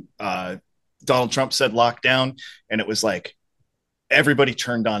 and Donald Trump said lockdown, and it was like everybody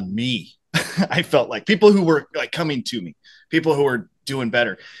turned on me. I felt like people who were like coming to me, people who were doing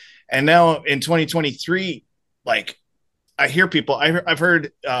better. And now in 2023, like I hear people, I've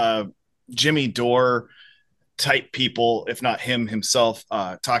heard Jimmy Dore type people, if not him himself,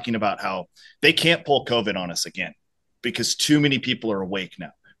 talking about how they can't pull COVID on us again because too many people are awake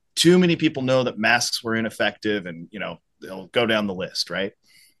now. Too many people know that masks were ineffective, and, they'll go down the list, right?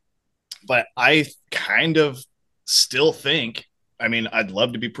 But I kind of still think, I mean, I'd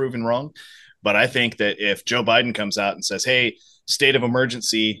love to be proven wrong, but I think that if Joe Biden comes out and says, hey, state of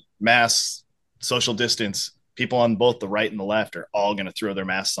emergency, masks, social distance, people on both the right and the left are all going to throw their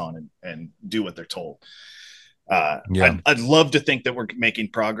masks on and do what they're told. I'd love to think that we're making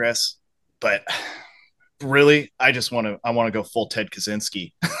progress, but really, I want to go full Ted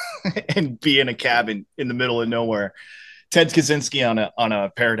Kaczynski and be in a cabin in the middle of nowhere. Ted Kaczynski on a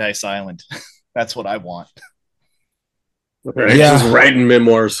paradise island. That's what I want. Right. Yeah. Just writing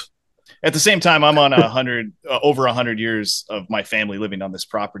memoirs. At the same time, I'm on over 100 years of my family living on this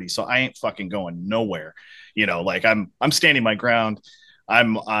property, so I ain't fucking going nowhere. Like I'm standing my ground.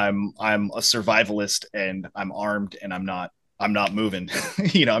 I'm a survivalist, and I'm armed, and I'm not moving.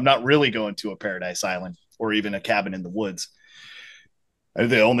 I'm not really going to a paradise island or even a cabin in the woods.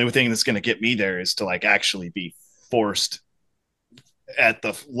 The only thing that's going to get me there is to like actually be forced at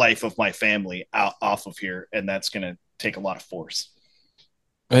the life of my family off of here, and that's going to take a lot of force.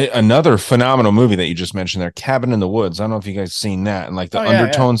 Another phenomenal movie that you just mentioned there, Cabin in the Woods. I don't know if you guys seen that, and like the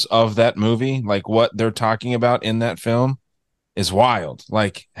undertones of that movie, like what they're talking about in that film is wild.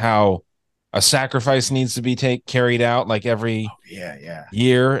 Like how a sacrifice needs to be carried out like every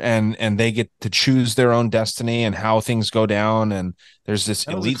year, and they get to choose their own destiny and how things go down. And there's this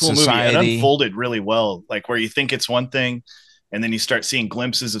elite society. Movie. It unfolded really well, like where you think it's one thing, and then you start seeing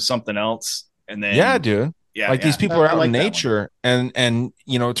glimpses of something else, and then dude. Yeah, these people are out in nature, and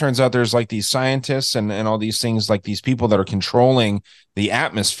it turns out there's like these scientists and all these things, like these people that are controlling the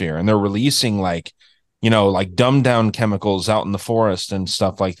atmosphere, and they're releasing like dumbed down chemicals out in the forest and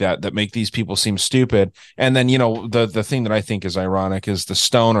stuff like that make these people seem stupid. And then the thing that I think is ironic is the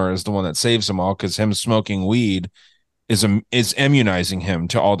stoner is the one that saves them all, because him smoking weed is immunizing him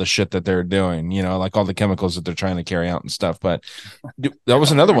to all the shit that they're doing, like all the chemicals that they're trying to carry out and stuff. But that was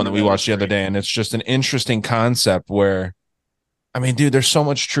another one that we watched the other day, and it's just an interesting concept where, I mean, dude, there's so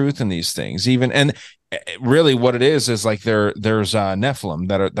much truth in these things. And really what it is like there's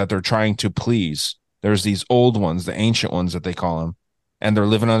Nephilim that they're trying to please. There's these old ones, the ancient ones that they call them, and they're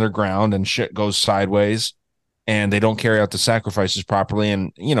living underground, and shit goes sideways, and they don't carry out the sacrifices properly.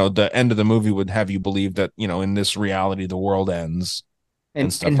 And, the end of the movie would have you believe that, in this reality, the world ends.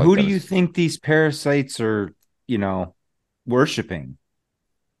 And stuff like who that. Do you think these parasites are, worshiping?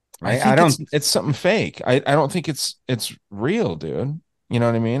 Right? I don't, it's something fake. I don't think it's real, dude. You know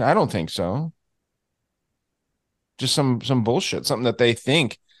what I mean? I don't think so. Just some bullshit, something that they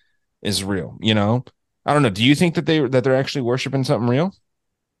think is real, you know? I don't know. Do you think that they're actually worshiping something real?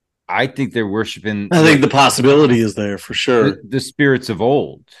 I think they're worshiping. I think the possibility is there for sure. The spirits of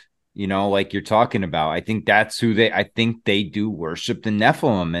old, you know, like you're talking about. I think that's who I think they do worship the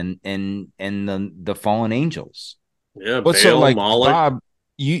Nephilim and the fallen angels. Yeah, But Baal, so like Moloch. Bob,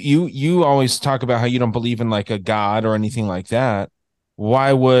 you always talk about how you don't believe in like a god or anything like that.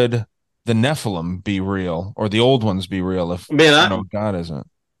 Why would the Nephilim be real or the old ones be real if God isn't?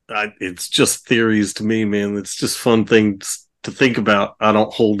 It's just theories to me, man. It's just fun things to think about. I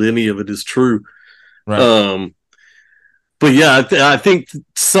don't hold any of it as true. Right. But yeah, I think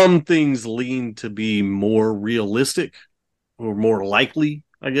some things lean to be more realistic or more likely,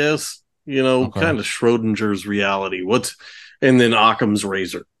 I guess. You know, kind of Schrodinger's reality. And then Occam's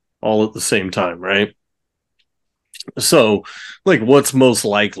razor all at the same time, right? So, like, what's most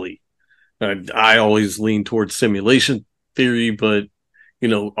likely? I always lean towards simulation theory, but, you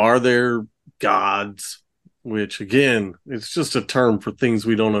know, are there gods? Which, again, it's just a term for things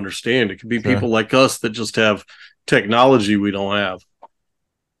we don't understand. It could be people like us that just have technology we don't have.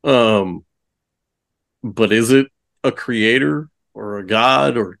 But is it a creator or a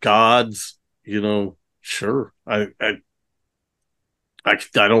god or gods? You know, sure. I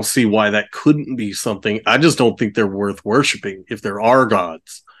don't see why that couldn't be something. I just don't think they're worth worshiping if there are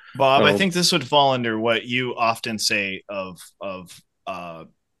gods. Bob, I think this would fall under what you often say of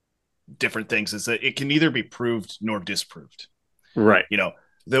different things, is that it can neither be proved nor disproved. Right. You know,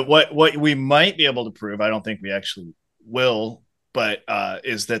 that what we might be able to prove, I don't think we actually will, but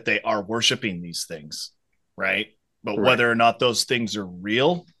is that they are worshiping these things, right? But whether or not those things are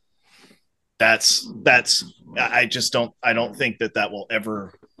real, I don't think that will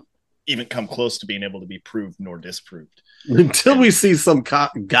ever even come close to being able to be proved nor disproved. Until we see some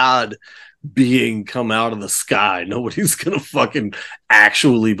god being come out of the sky, nobody's gonna fucking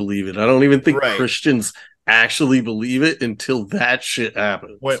actually believe it. I don't even think Christians actually believe it until that shit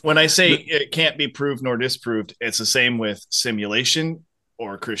happens. When I say it can't be proved nor disproved, it's the same with simulation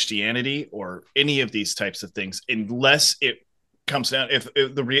or Christianity or any of these types of things, unless it comes down,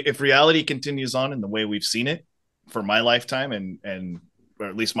 if reality continues on in the way we've seen it for my lifetime and or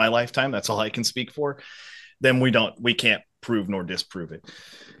at least my lifetime, that's all I can speak for, then we can't prove nor disprove it.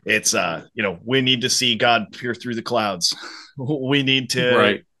 It's you know, we need to see God peer through the clouds. We need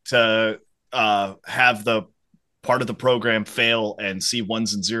to have the part of the program fail and see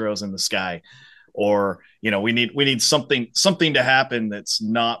ones and zeros in the sky, or you know, we need something to happen that's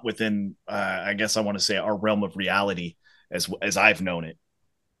not within I guess I want to say our realm of reality as I've known it,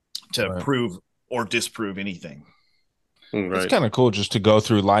 to prove or disprove anything. It's kind of cool just to go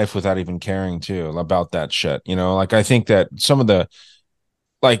through life without even caring too about that shit. You know, like I think that some of the,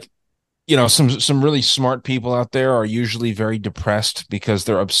 like, you know, some really smart people out there are usually very depressed because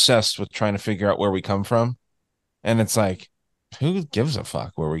they're obsessed with trying to figure out where we come from. And it's like, who gives a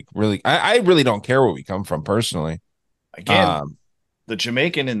fuck where we really, I really don't care where we come from personally. Again, the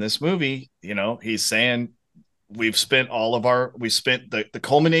Jamaican in this movie, you know, he's saying, we spent the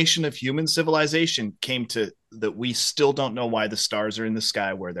culmination of human civilization came to that we still don't know why the stars are in the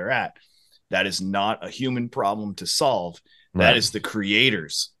sky where they're at. That is not a human problem to solve. That is the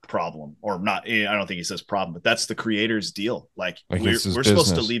creator's problem, or not. I don't think he says problem, but that's the creator's deal. Like we're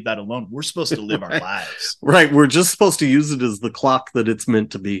supposed to leave that alone. We're supposed to live our lives. Right. We're just supposed to use it as the clock that it's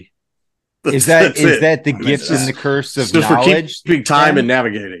meant to be. Is that the gift and the curse of knowledge? For keeping time and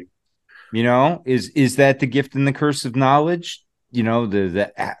navigating. You know, is that the gift and the curse of knowledge? You know,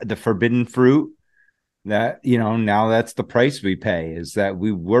 the forbidden fruit, that, you know, now that's the price we pay, is that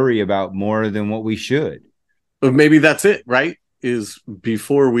we worry about more than what we should. But maybe that's it, right? Is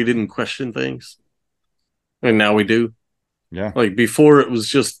before we didn't question things, and now we do. Yeah. Like before it was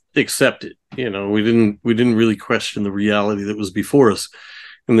just accepted. You know, we didn't really question the reality that was before us.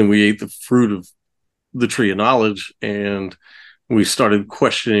 And then we ate the fruit of the tree of knowledge, and we started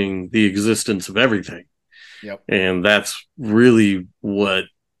questioning the existence of everything. Yep. And that's really what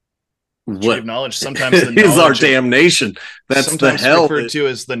knowledge sometimes the is our damnation. That's the hell referred to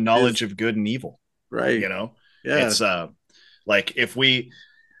as the knowledge of good and evil. Right. You know, yeah. It's like if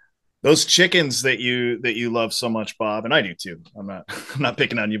those chickens that you love so much, Bob, and I do too. I'm not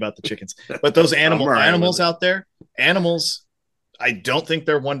picking on you about the chickens, but those animals out there, I don't think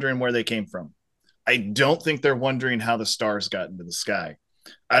they're wondering where they came from. I don't think they're wondering how the stars got into the sky.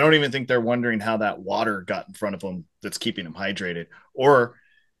 I don't even think they're wondering how that water got in front of them that's keeping them hydrated. Or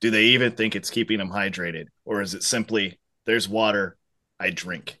do they even think it's keeping them hydrated? Or is it simply, there's water, I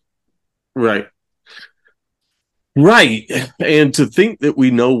drink? Right. Right. And to think that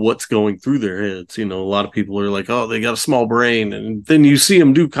we know what's going through their heads. A lot of people are like, oh, they got a small brain. And then you see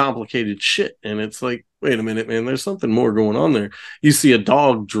them do complicated shit. And it's like, wait a minute, man, there's something more going on there. You see a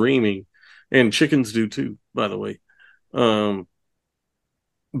dog dreaming, and chickens do too, by the way.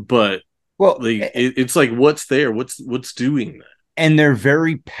 But it's like, what's there? What's doing that? And they're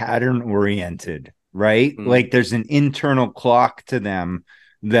very pattern oriented, right? Like there's an internal clock to them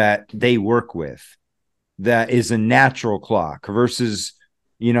that they work with. That is a natural clock versus,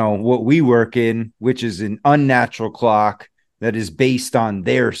 what we work in, which is an unnatural clock that is based on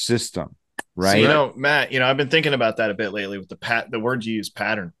their system, right? So, Matt, I've been thinking about that a bit lately with the word you use,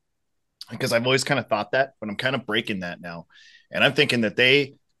 pattern, because I've always kind of thought that, but I'm kind of breaking that now. And I'm thinking that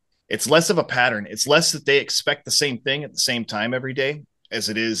it's less of a pattern. It's less that they expect the same thing at the same time every day as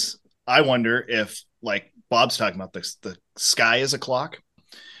it is. I wonder if, like Bob's talking about, the sky is a clock.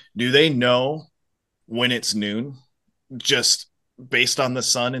 Do they know when it's noon, just based on the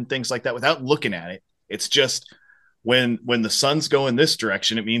sun and things like that, without looking at it? It's just when the sun's going this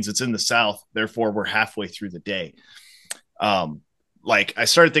direction, it means it's in the south. Therefore, we're halfway through the day. Like I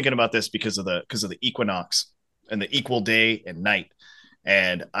started thinking about this because of the equinox and the equal day and night.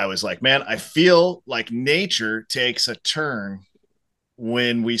 And I was like, man, I feel like nature takes a turn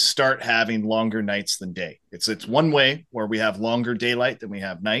when we start having longer nights than day. It's one way where we have longer daylight than we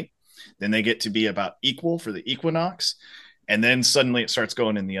have night. Then they get to be about equal for the equinox. And then suddenly it starts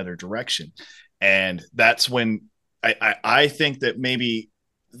going in the other direction. And that's when I think that maybe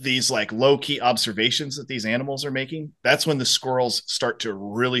these like low key observations that these animals are making, that's when the squirrels start to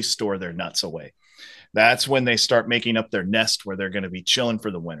really store their nuts away. That's when they start making up their nest where they're going to be chilling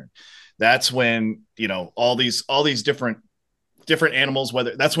for the winter. That's when, all these different animals,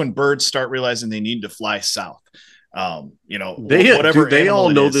 that's when birds start realizing they need to fly south. They all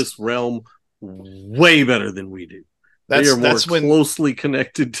know this realm way better than we do. They are more closely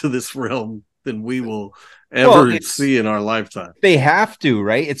connected to this realm than we will ever see in our lifetime. They have to,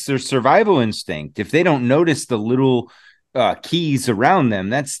 right? It's their survival instinct. If they don't notice the little keys around them,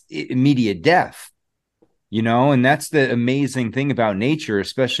 that's immediate death. And that's the amazing thing about nature,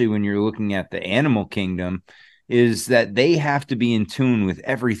 especially when you're looking at the animal kingdom, is that they have to be in tune with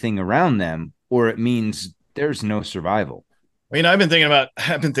everything around them, or it means there's no survival. I've been thinking about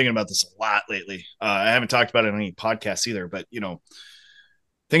this a lot lately. I haven't talked about it on any podcasts either, but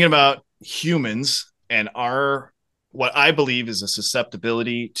thinking about humans and what I believe is a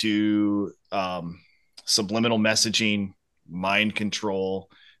susceptibility to subliminal messaging, mind control,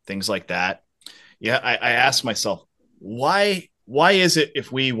 things like that. Yeah, I asked myself, why is it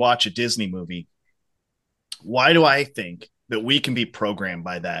if we watch a Disney movie, why do I think that we can be programmed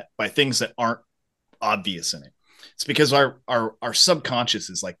by things that aren't obvious in it? It's because our subconscious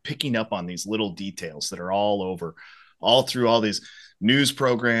is like picking up on these little details that are all through all these news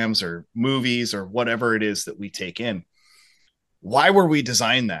programs or movies or whatever it is that we take in. Why were we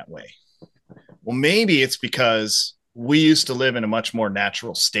designed that way? Well, maybe it's because we used to live in a much more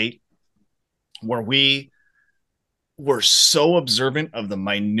natural state where we were so observant of the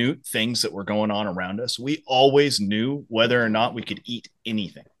minute things that were going on around us. We always knew whether or not we could eat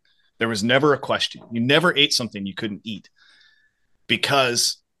anything. There was never a question. You never ate something you couldn't eat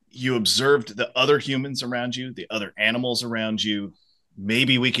because you observed the other humans around you, the other animals around you.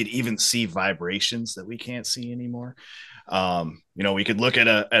 Maybe we could even see vibrations that we can't see anymore. We could look at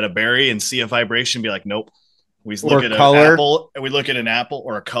a berry and see a vibration and be like, nope. We look at an apple, and we look at an apple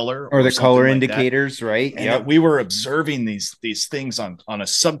or a color or the color indicators, that. Right? And we were observing these things on a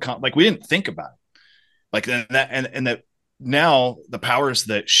like we didn't think about it. Like that, and that now the powers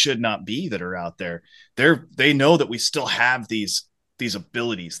that should not be that are out there, they know that we still have these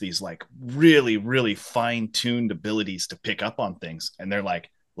abilities, these like really, really fine-tuned abilities to pick up on things. And they're like,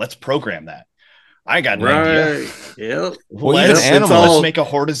 let's program that. I got an idea. Yep. Let's make a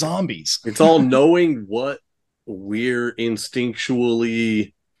horde of zombies. It's all knowing what we're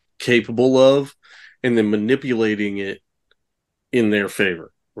instinctually capable of and then manipulating it in their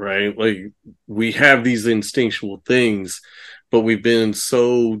favor, right? Like we have these instinctual things, but we've been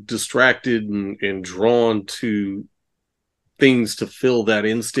so distracted and drawn to things to fill that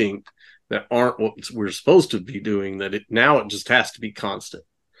instinct that aren't what we're supposed to be doing, that it just has to be constant.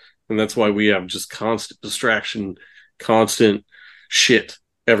 And that's why we have just constant distraction, constant shit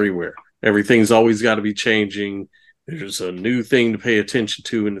everywhere. Everything's always got to be changing. There's a new thing to pay attention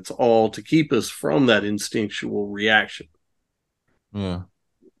to, and it's all to keep us from that instinctual reaction. Yeah.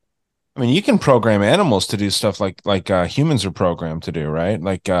 I mean, you can program animals to do stuff like humans are programmed to do, right?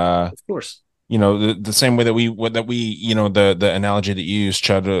 Like, of course. the same way that we, the analogy that you used,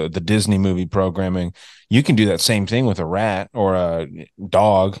 Chud, the Disney movie programming, you can do that same thing with a rat or a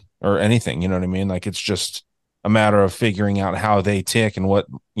dog or anything. You know what I mean? Like, it's just a matter of figuring out how they tick and what,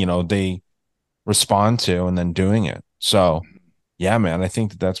 they respond to, and then doing it. So yeah, man, I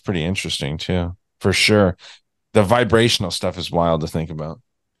think that that's pretty interesting too, for sure. The vibrational stuff is wild to think about.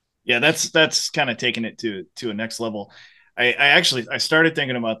 Yeah, that's kind of taking it to a next level. I started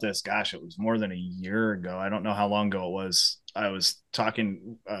thinking about this. Gosh, it was more than a year ago. I don't know how long ago it was. I was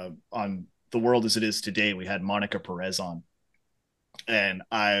talking on The World as It Is Today. We had Monica Perez on, and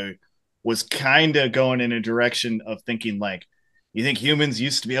I was kind of going in a direction of thinking, like, you think humans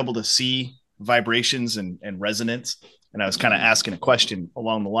used to be able to see vibrations and resonance? And I was kind of asking a question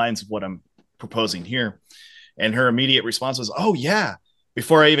along the lines of what I'm proposing here. And her immediate response was, "Oh yeah."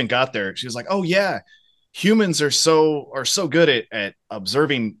 Before I even got there, she was like, "Oh yeah, humans are so good at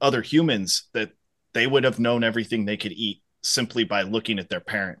observing other humans that they would have known everything they could eat simply by looking at their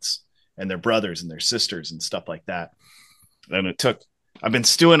parents and their brothers and their sisters and stuff like that." And I've been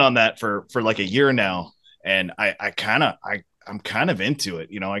stewing on that for like a year now, and I'm kind of into it.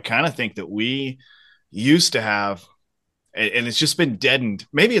 I kind of think that we used to have, and it's just been deadened.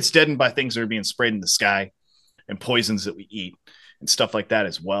 Maybe it's deadened by things that are being sprayed in the sky and poisons that we eat and stuff like that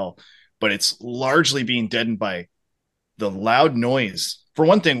as well. But it's largely being deadened by the loud noise. For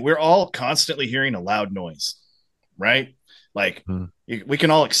one thing, we're all constantly hearing a loud noise, right? Like we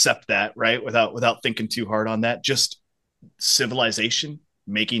can all accept that, right? Without thinking too hard on that. Just civilization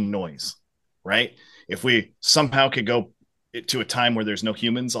making noise, right? If we somehow could go to a time where there's no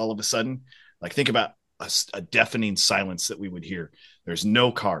humans all of a sudden, like, think about a deafening silence that we would hear. There's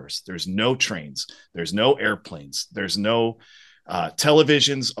no cars, there's no trains, there's no airplanes, there's no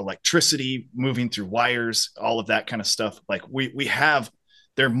televisions, electricity moving through wires, all of that kind of stuff. Like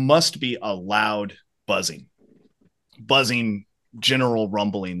there must be a loud buzzing, general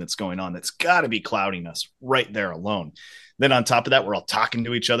rumbling that's going on. That's got to be clouding us right there alone. Then on top of that, we're all talking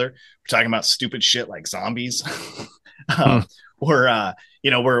to each other. We're talking about stupid shit like zombies. We've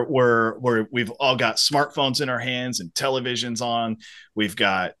all got smartphones in our hands and televisions on. We've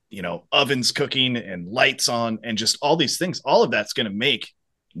got, ovens cooking and lights on and just all these things. All of that's going to make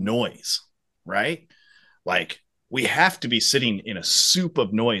noise, right? Like, we have to be sitting in a soup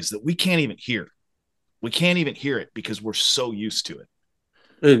of noise that we can't even hear. We can't even hear it because we're so used to it.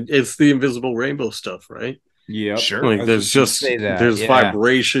 It's the invisible rainbow stuff, right? Yeah, sure. Like, there's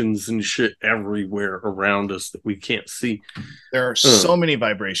vibrations and shit everywhere around us that we can't see. There are so many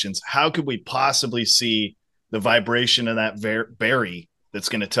vibrations. How could we possibly see the vibration of that berry that's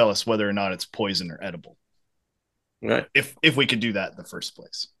going to tell us whether or not it's poison or edible? Right. If we could do that in the first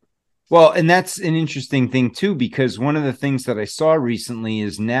place. Well, and that's an interesting thing too, because one of the things that I saw recently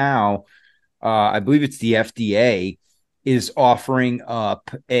is now, I believe it's the FDA is offering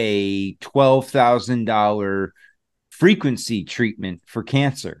up a $12,000 frequency treatment for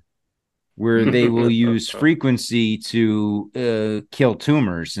cancer, where they will use frequency to kill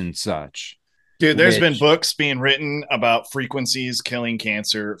tumors and such. Dude, there's been books being written about frequencies killing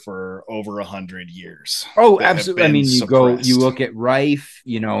cancer for over 100 years. Oh, absolutely. I mean, you look at Rife,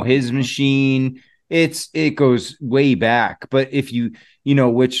 his machine, it goes way back. But if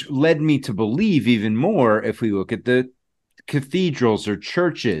which led me to believe even more, if we look at the cathedrals or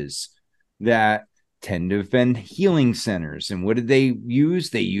churches that tend to have been healing centers, and what did they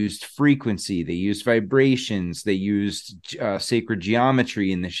use? They used frequency, they used vibrations, they used sacred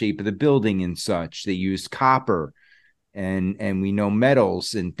geometry in the shape of the building and such. They used copper and we know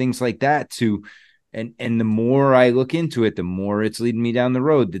metals and things like that to, and the more I look into it, the more it's leading me down the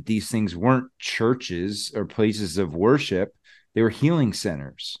road that these things weren't churches or places of worship. They were healing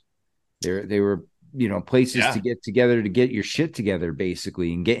centers. They were places to get together, to get your shit together,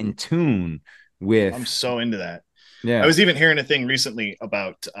 basically, and get in tune with. I'm so into that. Yeah. I was even hearing a thing recently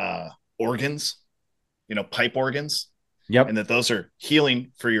about organs, pipe organs. Yep. And that those are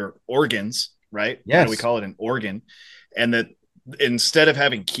healing for your organs, right? Yes. Why do we call it an organ? And that instead of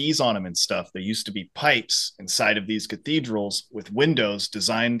having keys on them and stuff, there used to be pipes inside of these cathedrals with windows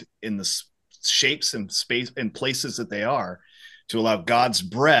designed in the shapes and space and places that they are, to allow God's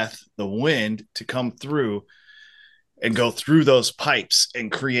breath, the wind, to come through and go through those pipes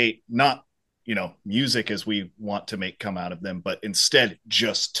and create not, music as we want to make come out of them, but instead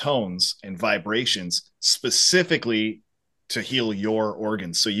just tones and vibrations specifically to heal your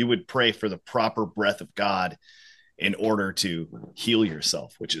organs. So you would pray for the proper breath of God in order to heal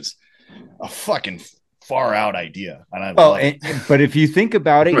yourself, which is a fucking far out idea. And I love it. But if you think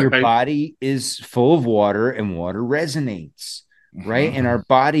about it, your body is full of water and water resonates. right? And our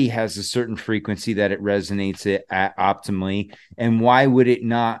body has a certain frequency that it resonates it at optimally. And why would it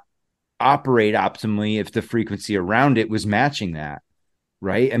not operate optimally if the frequency around it was matching that?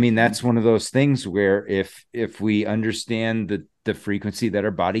 Right. I mean, that's one of those things where if we understand the frequency that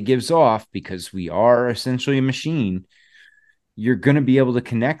our body gives off, because we are essentially a machine, you're going to be able to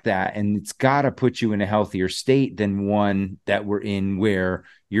connect that. And it's got to put you in a healthier state than one that we're in where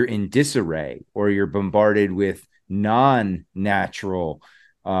you're in disarray or you're bombarded with non-natural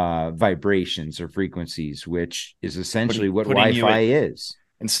vibrations or frequencies, which is essentially what Wi-Fi is.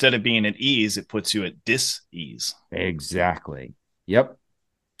 Instead of being at ease, it puts you at dis-ease. Exactly. Yep.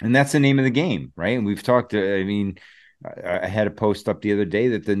 And that's the name of the game, right? And we've talked, I mean, I had a post up the other day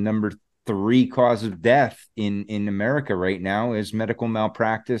that the number 3 cause of death in America right now is medical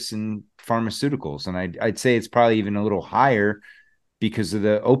malpractice and pharmaceuticals. And I'd say it's probably even a little higher because of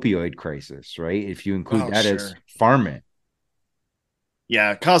the opioid crisis, right? If you include that as pharma.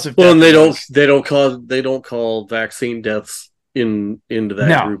 Yeah, cause of death. Well, and they don't call vaccine deaths into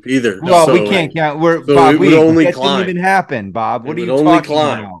that group either. Well, so, we can't count. Bob, that didn't even happen, Bob. What are you talking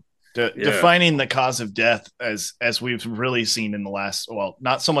about? Defining the cause of death as we've really seen in the last, well,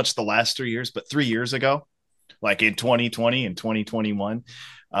 not so much the last 3 years, but 3 years ago, like in 2020 and 2021,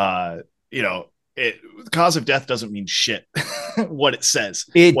 cause of death doesn't mean shit. What it says.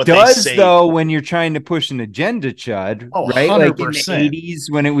 It does, though, when you're trying to push an agenda, Chud, right? 100%. Like in the 80s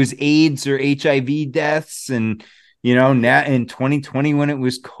when it was AIDS or HIV deaths, and now in 2020 when it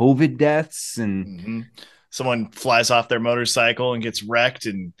was COVID deaths, and someone flies off their motorcycle and gets wrecked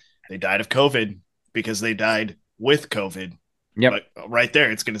and they died of COVID because they died with COVID. Yep. But right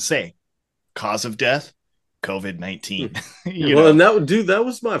there, it's going to say cause of death, COVID-19. And that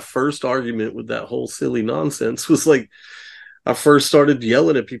was my first argument with that whole silly nonsense. Was like, I first started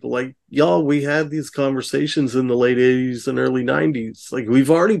yelling at people like, y'all, we had these conversations in the late 80s and early 90s. Like, we've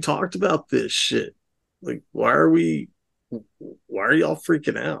already talked about this shit. Like, why are y'all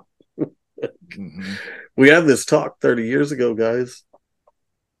freaking out? We had this talk 30 years ago, guys.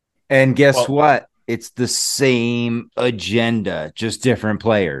 And guess what? It's the same agenda, just different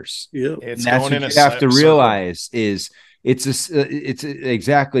players. Yeah, and that's what you have to realize is it's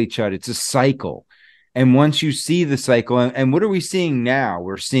exactly, Chud. It's a cycle. And once you see the cycle, and what are we seeing now?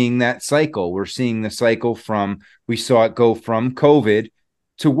 We're seeing that cycle. We're seeing the cycle we saw it go from COVID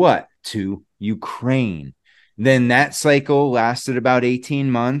to what? To Ukraine. Then that cycle lasted about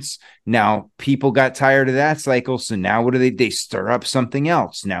 18 months. Now people got tired of that cycle. So now what do they stir up something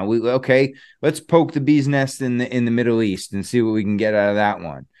else. Now let's poke the bee's nest in the Middle East and see what we can get out of that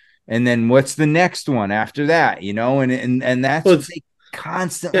one. And then what's the next one after that? And that's what they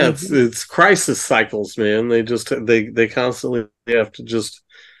constantly it's crisis cycles, man. They constantly have to just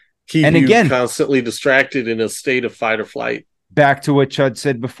keep you constantly distracted in a state of fight or flight. Back to what Chud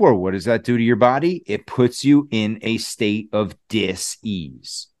said before, what does that do to your body? It puts you in a state of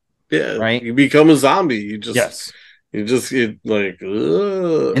dis-ease. Yeah, right. You become a zombie. You just like,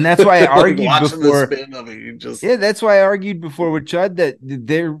 ugh. And that's why I argued before. That's why I argued before with Chud that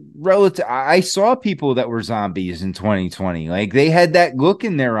they're relative. I saw people that were zombies in 2020. Like, they had that look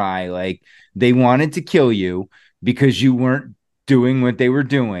in their eye, like they wanted to kill you because you weren't doing what they were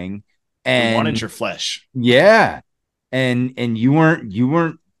doing, and they wanted your flesh. Yeah. And you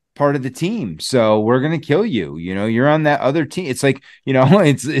weren't part of the team, so we're gonna kill you. You're on that other team. It's like,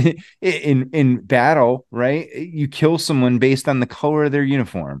 it's in battle, right? You kill someone based on the color of their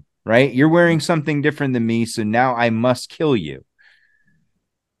uniform, right? You're wearing something different than me, so now I must kill you.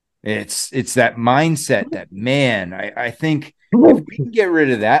 It's that mindset that, man, I think if we can get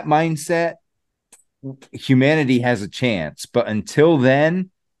rid of that mindset, humanity has a chance. But until then,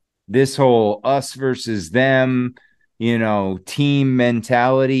 this whole us versus them, team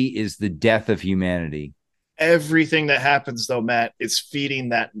mentality is the death of humanity. Everything that happens, though, Matt, is feeding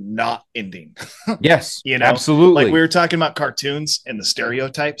that not ending. Yes, absolutely. Like we were talking about cartoons and the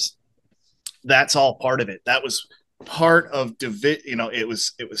stereotypes. That's all part of it. That was part of it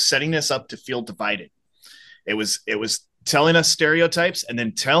was setting us up to feel divided. It was telling us stereotypes and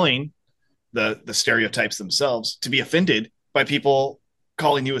then telling the stereotypes themselves to be offended by people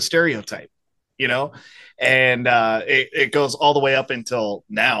calling you a stereotype. And it goes all the way up until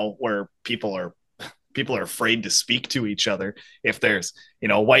now, where people are afraid to speak to each other. If there's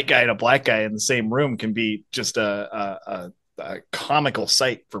a white guy and a black guy in the same room, can be just a comical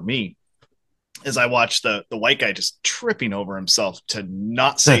sight for me, as I watch the white guy just tripping over himself to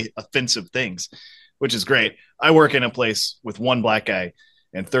not say offensive things, which is great. I work in a place with one black guy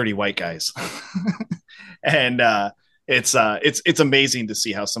and 30 white guys, and it's amazing to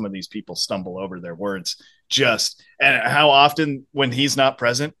see how some of these people stumble over their words. And how often when he's not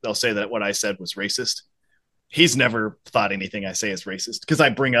present, they'll say that what I said was racist. He's never thought anything I say is racist because I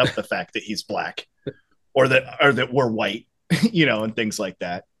bring up the fact that he's black or that we're white, and things like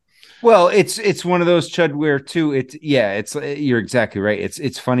that. Well, it's one of those chud where too. It's you're exactly right.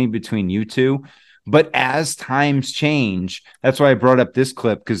 It's funny between you two, but as times change, that's why I brought up this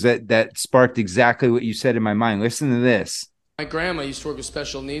clip because that sparked exactly what you said in my mind. Listen to this. My grandma used to work with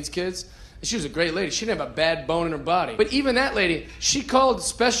special needs kids. She was a great lady. She didn't have a bad bone in her body. But even that lady, she called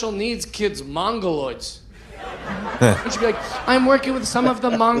special needs kids Mongoloids. And she'd be like, I'm working with some of the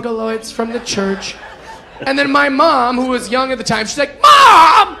Mongoloids from the church. And then my mom, who was young at the time, she's like,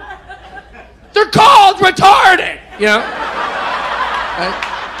 Mom! They're called retarded!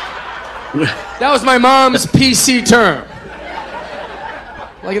 Right? That was my mom's PC term.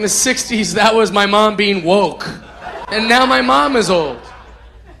 Like in the 60s, that was my mom being woke. And now my mom is old.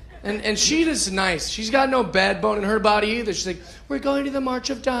 And she is nice. She's got no bad bone in her body either. She's like, we're going to the March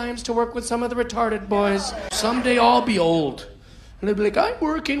of Dimes to work with some of the retarded boys. Someday I'll be old. And they'll be like, I'm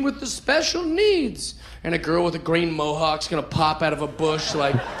working with the special needs. And a girl with a green mohawk's gonna pop out of a bush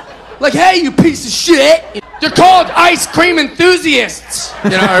like, hey, you piece of shit. They're called ice cream enthusiasts.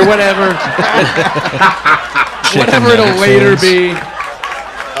 Or whatever. Whatever it'll later be.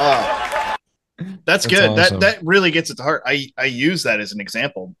 That's good. Awesome. That really gets at the heart. I use that as an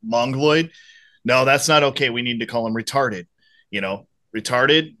example. Mongoloid, no, that's not okay. We need to call him retarded.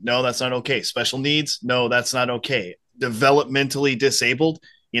 Retarded, no, that's not okay. Special needs, no, that's not okay. Developmentally disabled,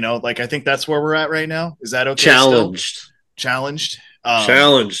 I think that's where we're at right now. Is that okay? Challenged. Still? Challenged.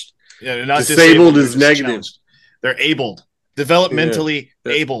 Challenged. Yeah, not disabled is negative. Challenged. They're abled. Developmentally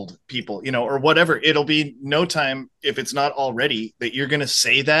abled people, or whatever. It'll be no time if it's not already that you're gonna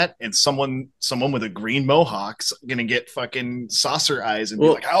say that, and someone with a green mohawk's gonna get fucking saucer eyes and be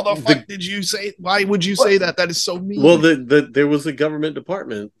like, "How the fuck did you say? Why would you say that? That is so mean." Well, there was a government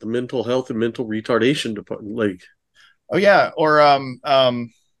department, the mental health and mental retardation department, oh yeah, or the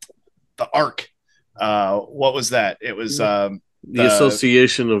ARC. What was that? It was the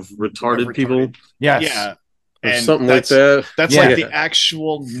Association of Retarded People. Yes. Yeah. Or And something like that. That's like the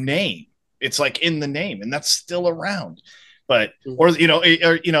actual name. It's like in the name, and that's still around. But you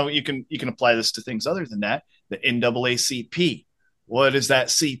can apply this to things other than that. The NAACP. What is that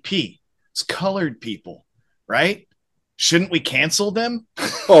CP? It's colored people, right? Shouldn't we cancel them?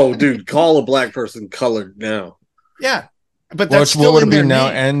 Oh, dude, call a black person colored now. Yeah, but that's still what in would it their be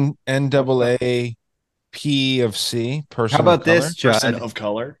now? name. NAAP of C. Person. How about of color? this, Judd? Person of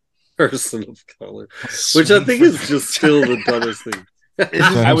color. Person of color, which I think is just still the dumbest thing.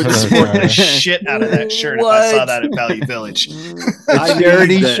 I would support the shit out of that shirt if I saw that at Value Village. A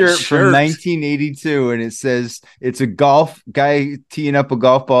charity shirt from 1982, and it says it's a golf guy teeing up a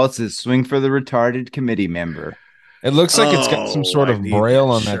golf ball. It says "Swing for the retarded committee member." It looks like it's got some sort of braille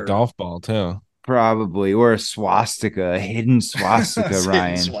on that golf ball too. Probably, or a swastika, a hidden swastika,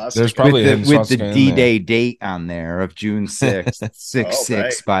 Ryan. There's probably with the D-Day date on there of June 6th. 6/6,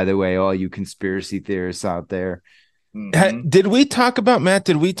 right. by the way, all you conspiracy theorists out there. Did we talk about, Matt?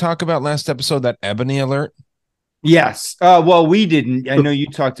 Did we talk about last episode that Ebony alert? Yes. Well, we didn't. I know you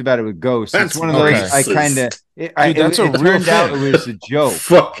talked about it with Ghost. It's one of those. racist. I kind of. That's a it real turned out thing. it was a joke.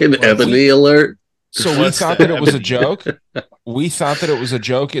 Fucking Ebony alert. So we thought that it was a joke. We thought that it was a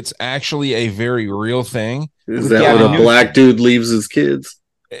joke. It's actually a very real thing. Is that when a black dude leaves his kids?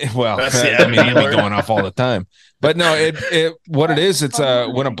 Well, That's the I mean, he'd be alert. going off all the time. But no, what it is, it's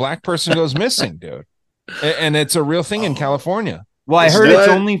when a black person goes missing, dude. And it's a real thing in California. Well, I heard it's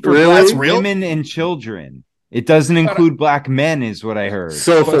only for Really? black women and children. It doesn't include black men, is what I heard.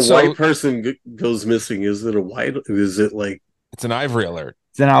 So if a So- white person goes missing, is it a white? Is it like It's an ivory alert.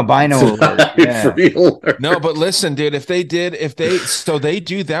 It's an albino alert. Yeah. ivory alert? No, but listen, dude, they do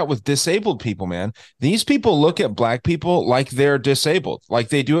that with disabled people, man. These people look at black people like they're disabled. Like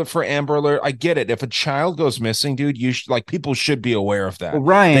they do it for Amber Alert. I get it. If a child goes missing, dude, people should be aware of that. Well,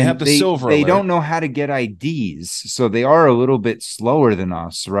 Ryan, they have the silver they alert. don't know how to get IDs, so they are a little bit slower than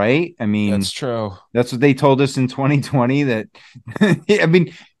us, right? I mean, That's true. That's what they told us in 2020. That I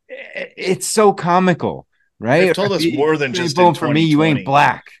mean, it's so comical, right? They've told us If you- more than if you just vote in for me. You ain't 2020.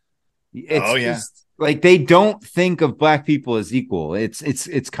 black. It's Oh, yeah. just, like they don't think of black people as equal.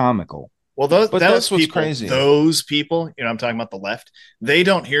 It's comical. Well, those that's what's people, crazy. those people, I'm talking about the left. They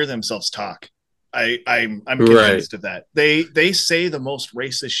don't hear themselves talk. I'm convinced of that. They say the most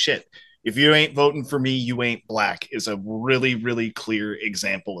racist shit. If you ain't voting for me, you ain't black is a really, really clear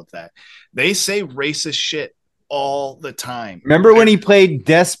example of that. They say racist shit all the time. Remember when he played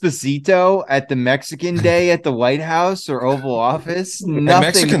Despacito at the Mexican Day at the White House or Oval Office? And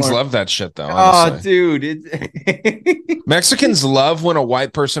Mexicans love that shit, though. Oh, Honestly. dude. Mexicans love when a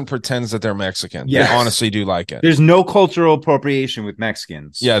white person pretends that they're Mexican. Yes. They honestly do like it. There's no cultural appropriation with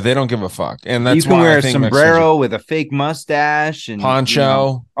Mexicans. Yeah, they don't give a fuck. And that's you can why wear I a think sombrero with a fake mustache and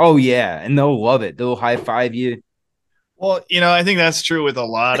poncho. Oh, yeah. And they'll love it. They'll high five you. Well, I think that's true with a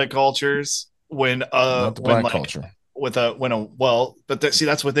lot of cultures. Not the black culture. See,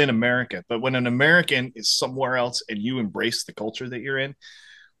 that's within America. But when an American is somewhere else and you embrace the culture that you're in,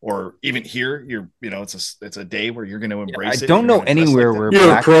 or even here, it's a day where you're going to embrace it. I don't know anywhere where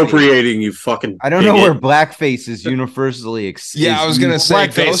you're appropriating. You fucking. I don't know where blackface is universally accepted. Yeah, I was going to say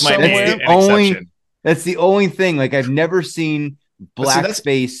blackface might be an exception. That's the only thing. Like, I've never seen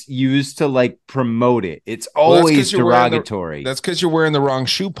blackface used to like promote it. It's always derogatory. That's because you're wearing the wrong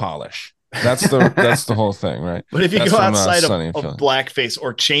shoe polish. That's the whole thing, right? But if you That's go from, outside Sunny of Philly. blackface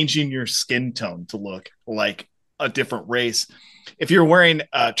or changing your skin tone to look like a different race, if you're wearing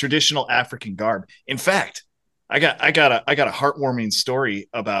traditional African garb, in fact, I got a heartwarming story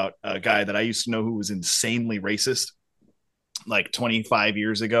about a guy that I used to know who was insanely racist, like 25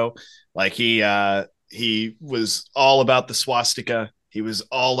 years ago. Like he was all about the swastika. He was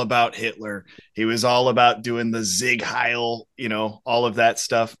all about Hitler. He was all about doing the Zig Heil, all of that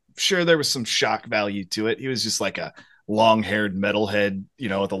stuff. Sure, there was some shock value to it. He was just like a long-haired metalhead,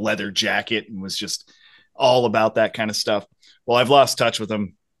 with a leather jacket, and was just all about that kind of stuff. Well, I've lost touch with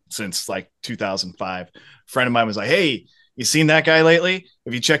him since like 2005. A friend of mine was like, "Hey, you seen that guy lately?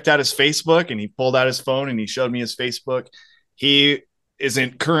 Have you checked out his Facebook?" And he pulled out his phone and he showed me his Facebook. He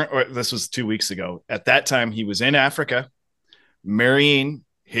isn't current, or this was 2 weeks ago. At that time, he was in Africa marrying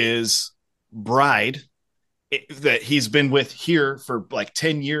his bride that he's been with here for like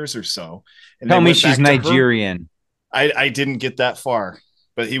 10 years or so. And tell me she's Nigerian. I didn't get that far,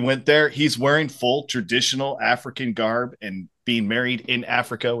 but he went there. He's wearing full traditional African garb and being married in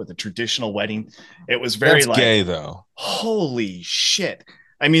Africa with a traditional wedding. It was very gay, though. Holy shit.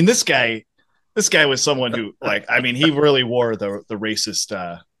 I mean, this guy was someone who he really wore the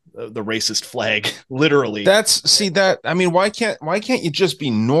racist flag, literally. Why can't you just be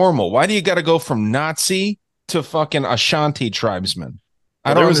normal? Why do you got to go from Nazi to fucking Ashanti tribesman?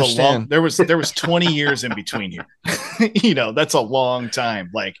 I don't understand. There was 20 years in between here. That's a long time.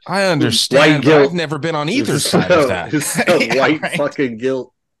 Like, I understand, but I've never been on either side of that. It's white fucking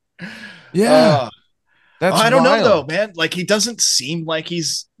guilt. Yeah. I don't know though, man. Like, he doesn't seem like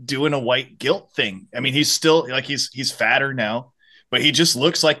he's doing a white guilt thing. I mean, he's still like he's fatter now, but he just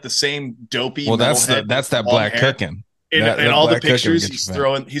looks like the same dopey. Well, that's that black cooking. In all the pictures,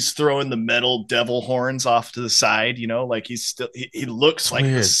 he's throwing the metal devil horns off to the side. Like he looks like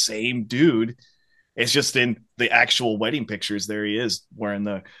the same dude. It's just in the actual wedding pictures. There he is wearing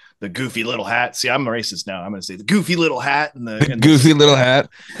the goofy little hat. See, I'm a racist now. I'm going to say the goofy little hat and the goofy little hat.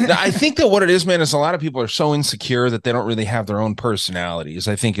 I think that what it is, man, is a lot of people are so insecure that they don't really have their own personalities.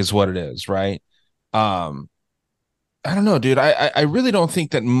 I think is what it is, right? I don't know, dude. I really don't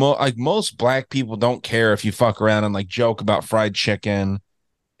think that most black people don't care if you fuck around and like joke about fried chicken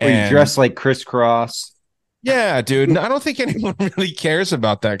or you dress like crisscross. Yeah, dude. I don't think anyone really cares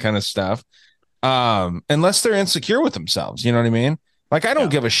about that kind of stuff, unless they're insecure with themselves. You know what I mean? Like, I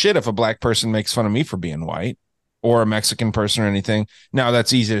don't give a shit if a black person makes fun of me for being white or a Mexican person or anything. Now,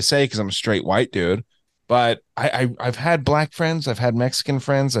 that's easy to say because I'm a straight white dude. But I've had black friends, I've had Mexican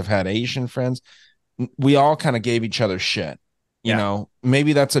friends, I've had Asian friends. We all kind of gave each other shit, you know.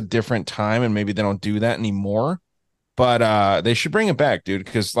 Maybe that's a different time and maybe they don't do that anymore, but they should bring it back, dude,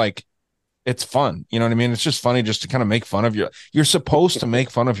 because like it's fun, you know what I mean? It's just funny just to kind of make fun of you're supposed to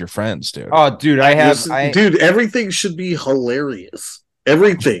make fun of your friends, dude. Oh, dude, dude, everything should be hilarious.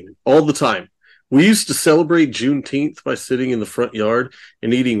 Everything, all the time. We used to celebrate Juneteenth by sitting in the front yard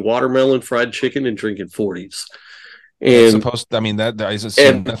and eating watermelon, fried chicken, and drinking 40s. And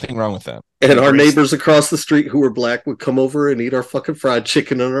nothing wrong with that. And our neighbors across the street who were black would come over and eat our fucking fried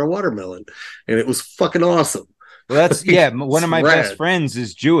chicken and our watermelon. And it was fucking awesome. Well, that's, one of my best friends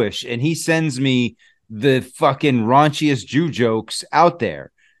is Jewish, and he sends me the fucking raunchiest Jew jokes out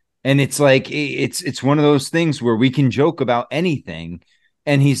there. And it's like, it's one of those things where we can joke about anything.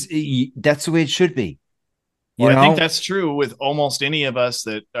 And that's the way it should be. I think that's true with almost any of us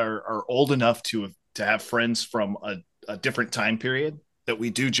that are old enough to have friends from a different time period, that we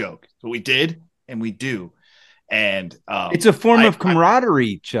do joke. So we did and we do. And it's a form of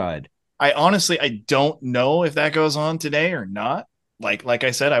camaraderie, Chud. I honestly don't know if that goes on today or not. Like I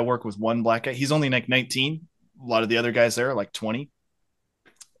said, I work with one black guy. He's only like 19. A lot of the other guys there are like 20.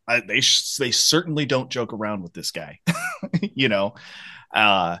 they certainly don't joke around with this guy, you know.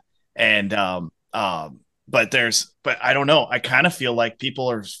 But I don't know. I kind of feel like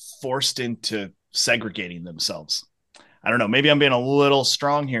people are forced into segregating themselves. I don't know. Maybe I'm being a little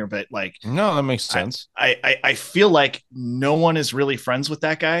strong here, but like, no, that makes sense. I feel like no one is really friends with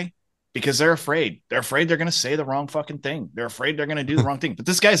that guy because they're afraid. They're afraid they're going to say the wrong fucking thing. They're afraid they're going to do the wrong thing. But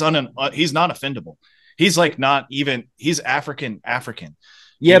this guy's he's not offendable. He's like he's African.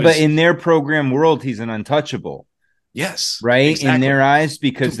 Yeah, but in their program world, he's an untouchable. Yes. Right. Exactly. In their eyes,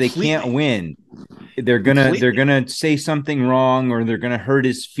 because Completely. They can't win. They're gonna say something wrong, or they're gonna hurt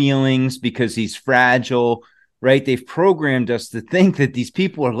his feelings because he's fragile. Right. They've programmed us to think that these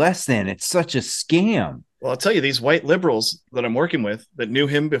people are less than. It's such a scam. Well, I'll tell you, these white liberals that I'm working with that knew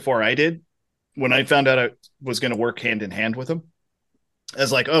him before I did, when I found out I was going to work hand in hand with him, I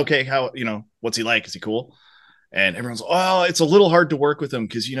was like, okay, how, what's he like? Is he cool? And everyone's, oh, it's a little hard to work with him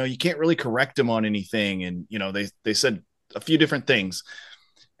because, you can't really correct him on anything. And, they said a few different things.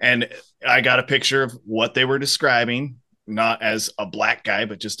 And I got a picture of what they were describing, not as a black guy,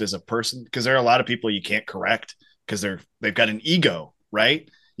 but just as a person. Because there are a lot of people you can't correct because they've got an ego, right?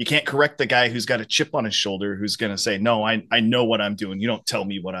 You can't correct the guy who's got a chip on his shoulder, who's going to say, no, I know what I'm doing. You don't tell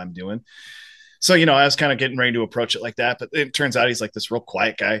me what I'm doing. So, I was kind of getting ready to approach it like that. But it turns out he's like this real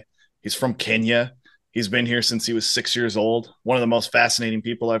quiet guy. He's from Kenya. He's been here since he was 6 years old. One of the most fascinating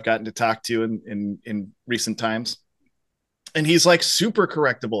people I've gotten to talk to in recent times. And he's like super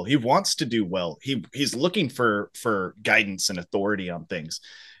correctable. He wants to do well. He's looking for guidance and authority on things.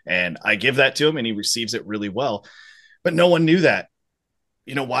 And I give that to him and he receives it really well. But no one knew that.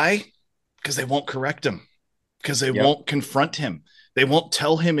 You know why? Because they won't correct him. Because they won't confront him. They won't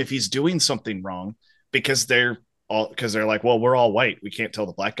tell him if he's doing something wrong because they're like, well, we're all white. We can't tell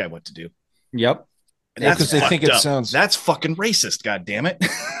the black guy what to do. Yep. And that's because they think it sounds. That's fucking racist. God damn it.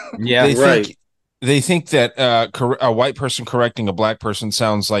 Yeah, They think that a white person correcting a black person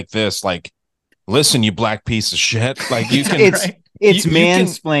sounds like this. Like, listen, you black piece of shit. Like you can. It's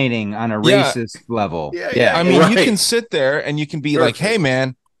mansplaining on a racist level. Yeah. I mean, you can sit there and you can be like, hey,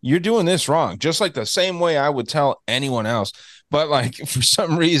 man, you're doing this wrong. Just like the same way I would tell anyone else. But like for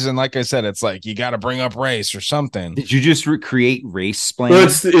some reason, like I said, it's like you got to bring up race or something. Did you just recreate race-splaining? Well,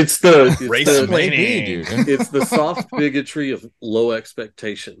 it's the race-splaining. It's the soft bigotry of low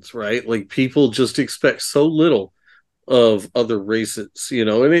expectations, right? Like people just expect so little of other races,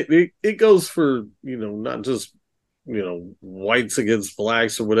 and it goes for not just whites against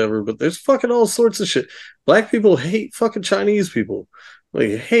blacks or whatever, but there's fucking all sorts of shit. Black people hate fucking Chinese people, like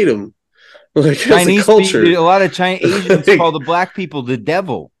hate them. Like Chinese culture. A lot of Asians call the black people the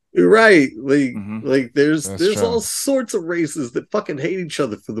devil. Right. Like there's all sorts of races that fucking hate each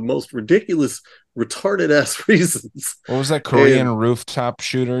other for the most ridiculous, retarded ass reasons. What was that Korean rooftop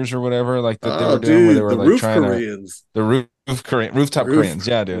shooters or whatever? Like that they were doing where they were like trying Koreans. Rooftop Koreans.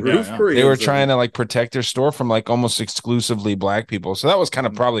 Yeah, dude. Koreans, they were trying to like protect their store from like almost exclusively black people. So that was kind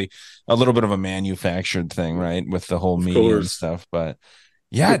of probably a little bit of a manufactured thing, right? With the whole media and stuff. But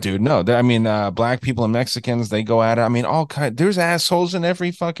yeah, dude, no. I mean, black people and Mexicans, they go at it. I mean, there's assholes in every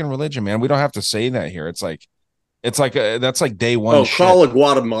fucking religion, man. We don't have to say that here. It's like that's like day one. Oh, call a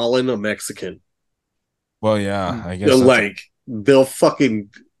Guatemalan a Mexican. Well, yeah, I guess. They'll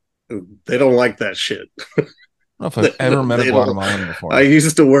fucking, they don't like that shit. I don't know if I've ever met a Guatemalan before. I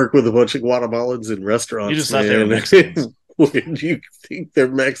used to work with a bunch of Guatemalans in restaurants. You just thought they were Mexicans. When you think they're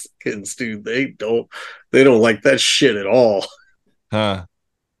Mexicans, dude, they don't like that shit at all. Huh.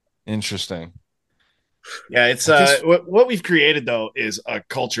 Interesting. Yeah, it's what we've created though is a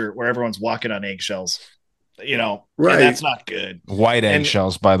culture where everyone's walking on eggshells. Right? And that's not good. White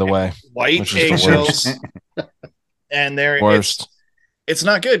eggshells, by the way. White eggshells. And they're worst. It's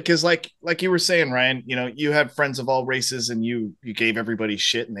not good because, like you were saying, Ryan, you had friends of all races, and you gave everybody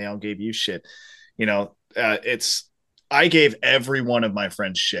shit, and they all gave you shit. I gave every one of my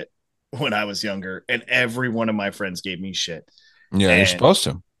friends shit when I was younger, and every one of my friends gave me shit. Yeah, and you're supposed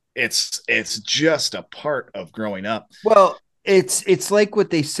to. It's just a part of growing up. Well, it's like what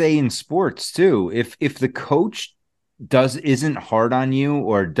they say in sports too. If the coach isn't hard on you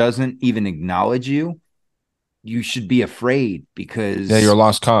or doesn't even acknowledge you, you should be afraid because you're a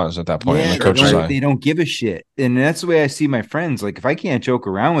lost cause at that point. Yeah, on the coach's side. They don't give a shit, and that's the way I see my friends. Like if I can't joke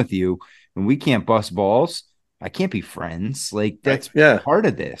around with you and we can't bust balls, I can't be friends. Like that's part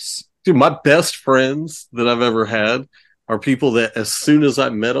of this. Dude, my best friends that I've ever had are people that as soon as I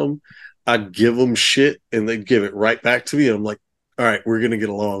met them, I'd give them shit and they'd give it right back to me. And I'm like, all right, we're going to get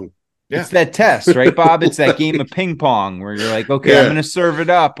along. Yeah. It's that test, right, Bob? It's that game of ping pong where you're like, okay, I'm going to serve it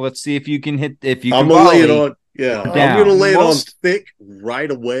up. Let's see if you can hit, if you can I'm going to lay it on. Yeah, I'm Down. gonna lay it on thick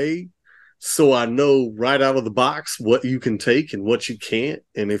right away, so I know right out of the box what you can take and what you can't.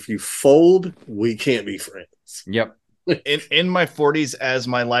 And if you fold, we can't be friends. Yep. In my 40s, as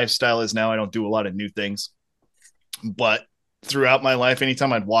my lifestyle is now, I don't do a lot of new things. But throughout my life,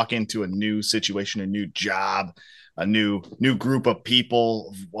 anytime I'd walk into a new situation, a new job, a new group of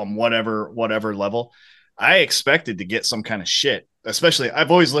people on whatever level, I expected to get some kind of shit. Especially,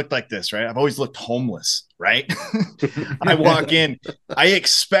 I've always looked like this, right? I've always looked homeless, right? I walk in, I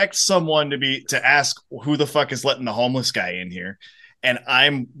expect someone to ask who the fuck is letting the homeless guy in here. And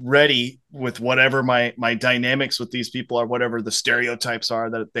I'm ready with whatever my dynamics with these people are, whatever the stereotypes are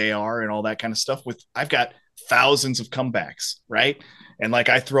that they are and all that kind of stuff. I've got thousands of comebacks, right? And like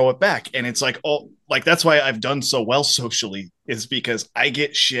I throw it back, and it's like, oh, like that's why I've done so well socially, is because I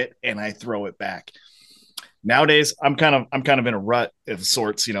get shit and I throw it back. Nowadays, I'm kind of in a rut of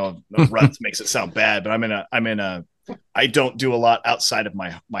sorts. You know, a rut makes it sound bad, but I don't do a lot outside of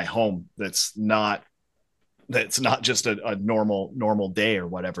my home. That's not just a normal day or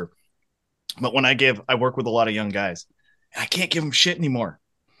whatever. But when I work with a lot of young guys, and I can't give them shit anymore.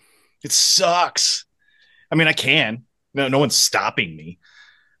 It sucks. I mean, I can. No one's stopping me,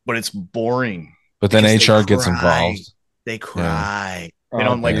 but it's boring. But then HR gets involved. They cry. Yeah. They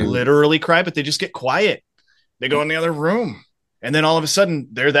don't literally cry, but they just get quiet. They go in the other room, and then all of a sudden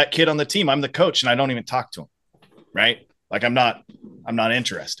they're that kid on the team. I'm the coach, and I don't even talk to them. Right? Like I'm not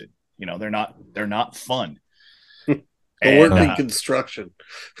interested. You know, they're not fun. I work in construction.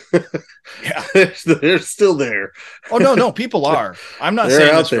 Yeah, they're still there. Oh no, people are. I'm not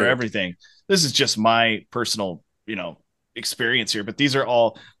saying this for everything. This is just my personal, experience here. But these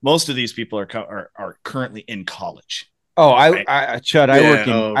are most of these people are currently in college. Oh, right? Chud,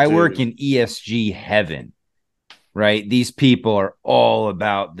 I work in ESG heaven. Right, these people are all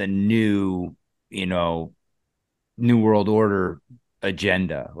about the new world order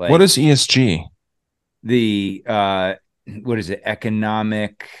agenda. Like, what is ESG? The what is it?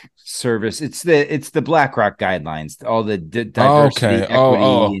 Economic service. It's the BlackRock guidelines, all the diversity,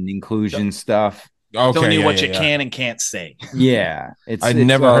 equity, and inclusion stuff. Okay, Tell you what you can and can't say. Yeah, I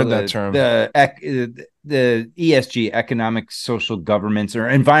never heard that term. The ESG, economic, social governments, or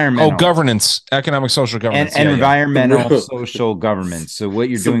environmental. Oh, governance, economic, social governance, and environmental, social governance. So what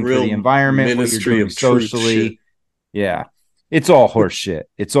you're doing for the environment, what you're doing socially. Yeah. It's all horse shit.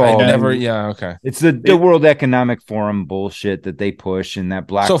 It's all okay. It's the World Economic Forum bullshit that they push, and that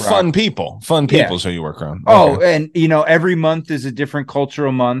BlackRock. So fun people so you work around. Oh, okay. And every month is a different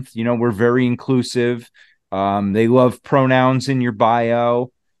cultural month. We're very inclusive. They love pronouns in your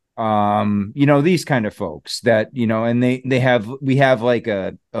bio. These kind of folks that and we have like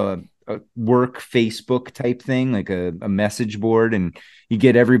a work Facebook type thing, like a message board, and you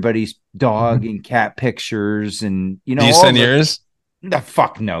get everybody's dog and cat pictures, and Do you send yours? The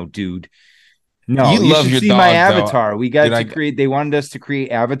fuck no, dude. No, you love your see dog, my avatar. We got Dude, to create. They wanted us to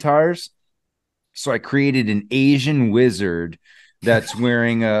create avatars, so I created an Asian wizard that's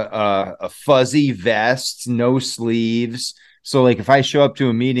wearing a fuzzy vest, no sleeves. So like if I show up to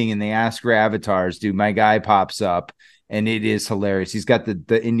a meeting and they ask for avatars, dude, my guy pops up. And it is hilarious. He's got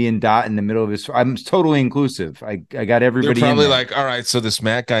the Indian dot in the middle of his. I'm totally inclusive. I got everybody. They're probably in there. like, all right, so this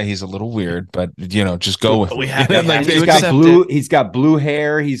Matt guy, he's a little weird, but just go with. We it. have He's got blue. He's got blue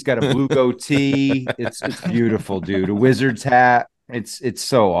hair. He's got a blue goatee. It's beautiful, dude. A wizard's hat. It's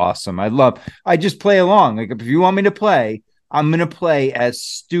so awesome. I just play along. Like if you want me to play, I'm gonna play as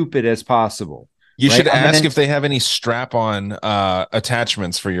stupid as possible. You should ask if they have any strap-on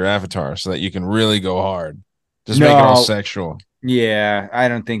attachments for your avatar, so that you can really go hard. Just make it all sexual. Yeah, I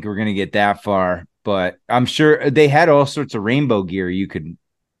don't think we're gonna get that far, but I'm sure they had all sorts of rainbow gear you could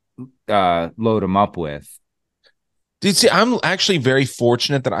load them up with. Dude, see, I'm actually very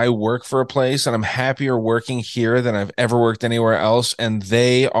fortunate that I work for a place, and I'm happier working here than I've ever worked anywhere else. And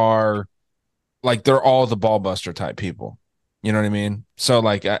they are like, they're all the ball buster type people. You know what I mean? So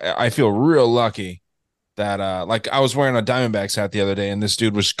like, I feel real lucky that like I was wearing a Diamondbacks hat the other day, and this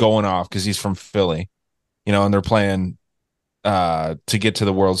dude was going off because he's from Philly. And they're playing to get to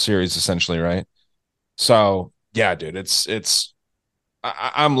the World Series, essentially, right? So yeah, dude,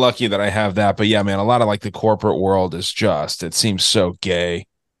 I'm lucky that I have that. But yeah, man, a lot of like the corporate world is it seems so gay.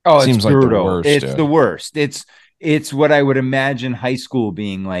 Oh, it seems it's like brutal. the worst. It's the worst. It's what I would imagine high school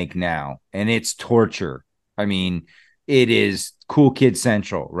being like now, and it's torture. I mean, it is cool kid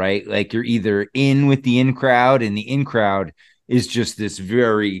central, right? Like you're either in with the in crowd, and the in crowd is just this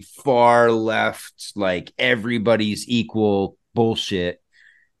very far left, like everybody's equal bullshit.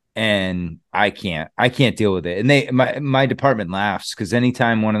 and I can't deal with it. And my department laughs because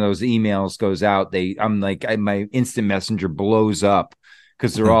anytime one of those emails goes out, my instant messenger blows up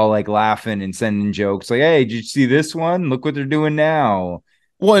because they're all like laughing and sending jokes like, hey, did you see this one? Look what they're doing now.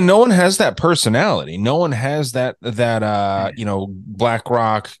 Well, no one has that personality. No one has that BlackRock,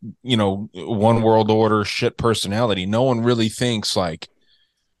 one world order shit personality. No one really thinks like,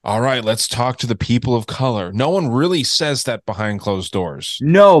 all right, let's talk to the people of color. No one really says that behind closed doors.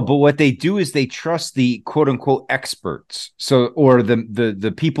 No, but what they do is they trust the quote unquote experts. So, or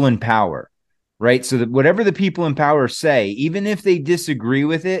the people in power, right? So that whatever the people in power say, even if they disagree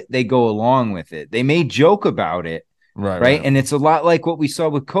with it, they go along with it. They may joke about it. Right. And it's a lot like what we saw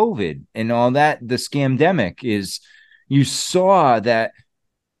with COVID and all that. The scamdemic is you saw that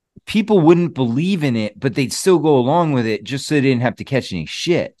people wouldn't believe in it, but they'd still go along with it just so they didn't have to catch any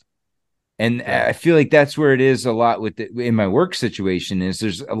shit. And I feel like that's where it is a lot with in my work situation is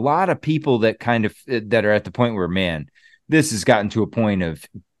there's a lot of people that that are at the point where, man, this has gotten to a point of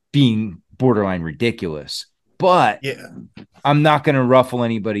being borderline ridiculous. But I'm not going to ruffle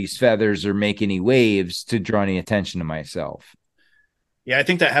anybody's feathers or make any waves to draw any attention to myself. Yeah, I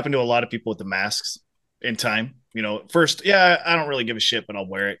think that happened to a lot of people with the masks in time. First, I don't really give a shit, but I'll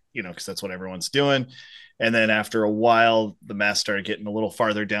wear it, because that's what everyone's doing. And then after a while, the mask started getting a little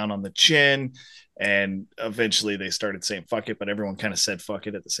farther down on the chin. And eventually they started saying fuck it, but everyone kind of said fuck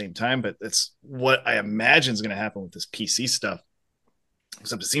it at the same time. But that's what I imagine is going to happen with this PC stuff.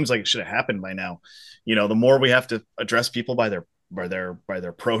 Except it seems like it should have happened by now. The more we have to address people by their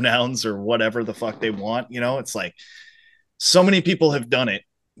pronouns or whatever the fuck they want, it's like so many people have done it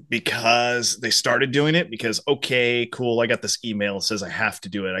because they started doing it because, okay, cool, I got this email that says I have to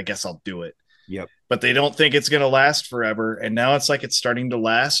do it. I guess I'll do it. Yep. But they don't think it's going to last forever. And now it's like it's starting to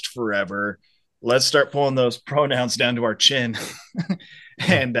last forever. Let's start pulling those pronouns down to our chin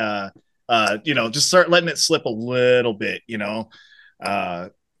and, just start letting it slip a little bit,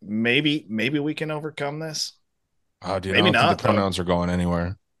 maybe we can overcome this. Oh, dude, maybe I don't not. think the pronouns are going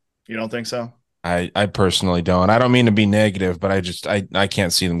anywhere. You don't think so? I personally don't. I don't mean to be negative, but I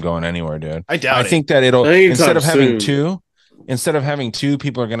can't see them going anywhere, dude. I doubt it. I think that it'll Anytime instead of having two,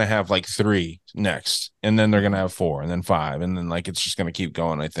 people are gonna have like 3 next, and then they're gonna have 4, and then 5, and then like it's just gonna keep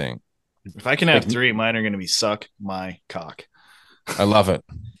going. I think if I can have 3, mine are gonna be suck my cock. I love it,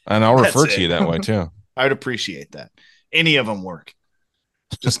 and I'll refer to you that way too. I would appreciate that. Any of them work.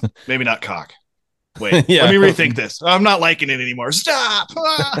 Just maybe not cock. Wait, let me rethink this. I'm not liking it anymore. Stop.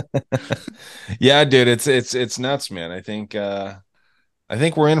 Yeah, dude, it's nuts, man. I think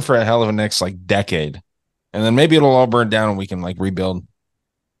we're in for a hell of a next like decade, and then maybe it'll all burn down and we can like rebuild.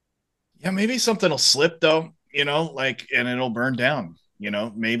 Yeah, maybe something will slip though, and it'll burn down.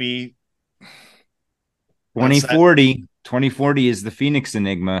 Maybe 2040 is the Phoenix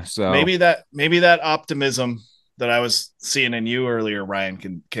Enigma. So maybe that optimism that I was seeing in you earlier,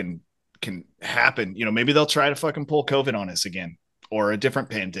 Ryan, can happen. Maybe they'll try to fucking pull COVID on us again or a different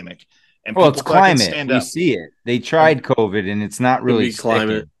pandemic. And it's climate. We see it. They tried COVID and it's not really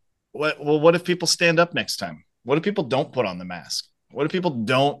climate. What if people stand up next time? What if people don't put on the mask? What if people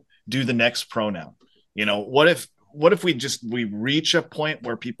don't do the next pronoun? What if we reach a point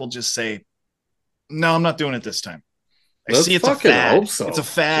where people just say, no, I'm not doing it this time. I see it's a fad. So. It's a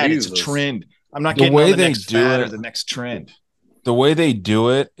fad. Jesus. It's a trend. I'm not getting on the next fad or the next trend. The way they do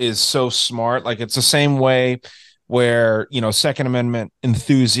it is so smart. Like it's the same way where, Second Amendment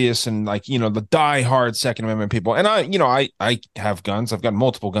enthusiasts and like, the diehard Second Amendment people. And I have guns. I've got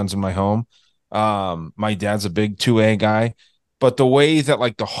multiple guns in my home. My dad's a big 2A guy, but the way that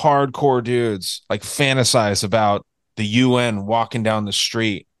like the hardcore dudes like fantasize about the UN walking down the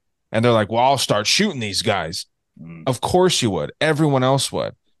street and they're like, well, I'll start shooting these guys. Of course you would. Everyone else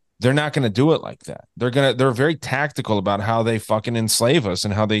would. They're not going to do it like that. They're very tactical about how they fucking enslave us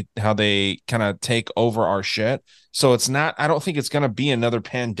and how they kind of take over our shit. So I don't think it's going to be another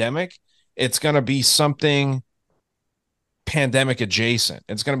pandemic. It's going to be something pandemic adjacent.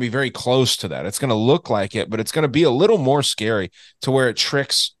 It's going to be very close to that. It's going to look like it, but it's going to be a little more scary to where it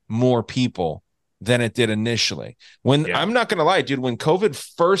tricks more people than it did initially. I'm not going to lie, dude, when COVID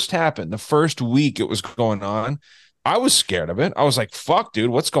first happened, the first week it was going on, I was scared of it. I was like, fuck,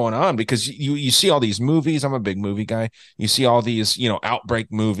 dude, what's going on? Because you see all these movies. I'm a big movie guy. You see all these,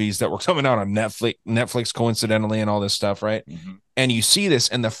 outbreak movies that were coming out on Netflix coincidentally and all this stuff, right? Mm-hmm. And you see this,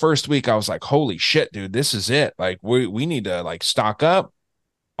 and the first week I was like, holy shit, dude, this is it. Like we need to like stock up,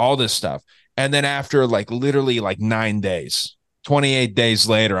 all this stuff. And then after like literally like 9 days, 28 days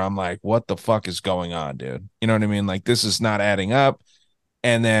later, I'm like, what the fuck is going on, dude? You know what I mean? Like this is not adding up.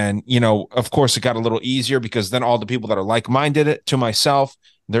 And then, of course, it got a little easier because then all the people that are like-minded to myself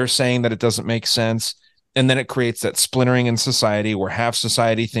They're saying that it doesn't make sense. And then it creates that splintering in society where half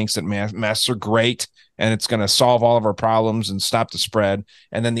society thinks that masks are great and it's going to solve all of our problems and stop the spread.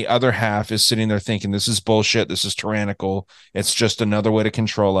 And then the other half is sitting there thinking, this is bullshit. This is tyrannical. It's just another way to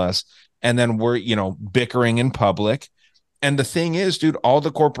control us. And then we're, bickering in public. And the thing is, dude, all the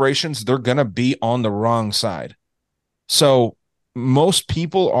corporations, they're going to be on the wrong side. So most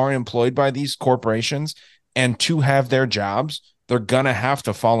people are employed by these corporations, and to have their jobs, they're going to have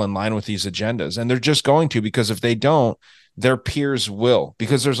to fall in line with these agendas. And they're just going to, because if they don't, their peers will,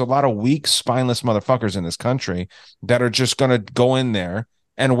 because there's a lot of weak, spineless motherfuckers in this country that are just going to go in there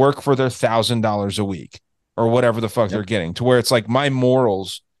and work for their $1,000 a week or whatever the fuck they're getting, to where it's like, my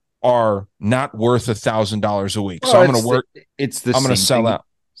morals are not worth $1,000 a week. So I'm going to work. I'm going to sell out.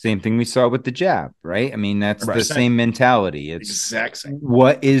 Same thing we saw with the jab, right? I mean, that's the same mentality. It's exact same.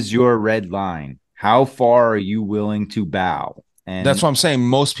 What is your red line? How far are you willing to bow? And that's what I'm saying.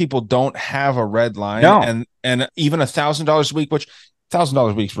 Most people don't have a red line. No. And even $1,000 a week, which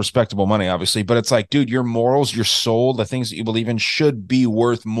 $1,000 a week is respectable money, obviously, but it's like, dude, your morals, your soul, the things that you believe in should be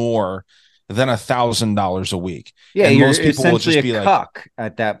worth more than $1,000 a week. Yeah, and you're most people will just be a like, cuck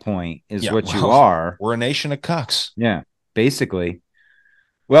at that point is what you are. We're a nation of cucks. Yeah, basically.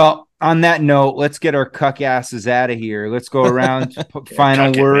 Well, on that note, let's get our cuck asses out of here. Let's go around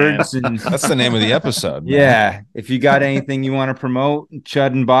final words. And that's the name of the episode. Yeah. If you got anything you want to promote,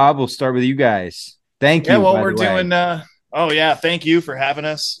 Chud and Bob, we'll start with you guys. Thank you. Yeah, well, we're doing thank you for having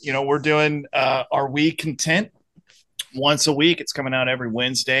us. We're doing our We Content once a week. It's coming out every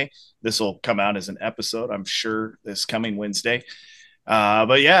Wednesday. This will come out as an episode, I'm sure, this coming Wednesday.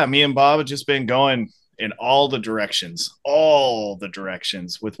 But yeah, me and Bob have just been going in all the directions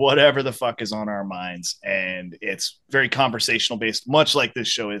with whatever the fuck is on our minds. And it's very conversational based, much like this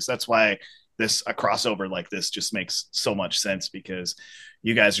show is. That's why a crossover like this just makes so much sense, because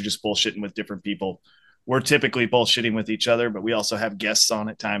you guys are just bullshitting with different people. We're typically bullshitting with each other, but we also have guests on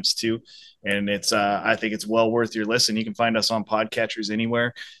at times too. And it's, I think it's well worth your listen. You can find us on podcatchers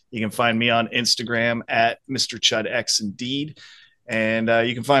anywhere. You can find me on Instagram at Mr. Chud X Indeed. And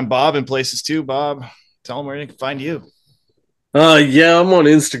you can find Bob in places too. Bob, tell them where they can find you. Yeah, I'm on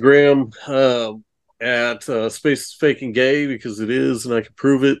Instagram at Space Faking Gay, because it is, and I can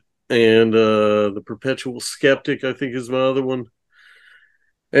prove it. And the Perpetual Skeptic, I think, is my other one.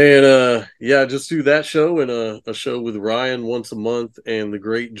 And yeah, just do that show and a show with Ryan once a month, and the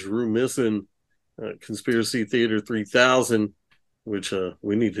great Drew Misson, Conspiracy Theater 3000, which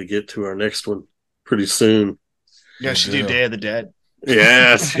we need to get to our next one pretty soon. You guys should do Day of the Dead.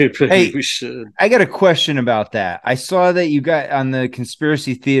 Yes, hey, we should. I got a question about that. I saw that you got on the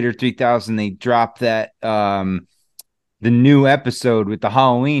Conspiracy Theater 3000, they dropped that the new episode with the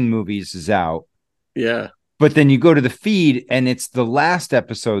Halloween movies is out. Yeah. But then you go to the feed and it's the last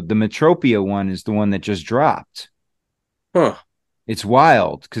episode. The Metropia one is the one that just dropped. Huh. It's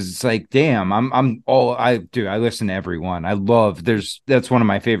wild because it's like, damn, I listen to everyone. That's one of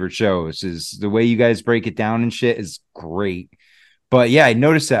my favorite shows. Is the way you guys break it down and shit is great. But yeah, I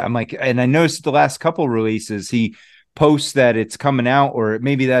noticed that. I'm like, and I noticed the last couple releases, he posts that it's coming out, or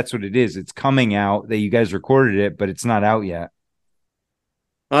maybe that's what it is. It's coming out, that you guys recorded it, but it's not out yet.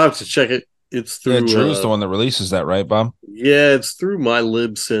 I'll have to check it. It's through Drew's the one that releases that, right, Bob? Yeah, it's through my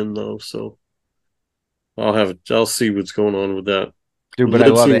Libsyn though, so I'll see what's going on with that. Dude, but I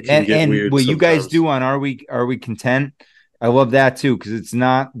love it. And what you guys do on Are We Content? I love that too, because it's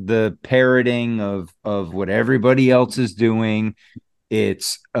not the parroting of what everybody else is doing.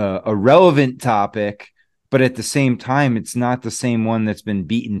 It's a relevant topic, but at the same time, it's not the same one that's been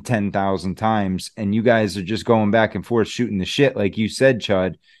beaten 10,000 times. And you guys are just going back and forth shooting the shit, like you said,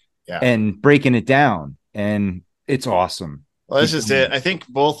 Chud, and breaking it down. And it's awesome. Well, that's just it. I think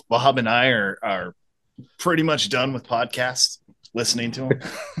both Bob and I are pretty much done with podcasts. Listening to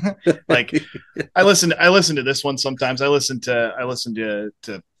them. Like I listen to this one sometimes. I listen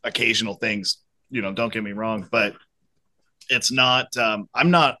to occasional things, don't get me wrong, but it's not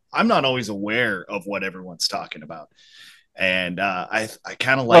I'm not always aware of what everyone's talking about. And I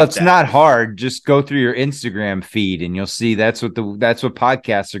kind of like, well, it's not hard. Just go through your Instagram feed and you'll see that's what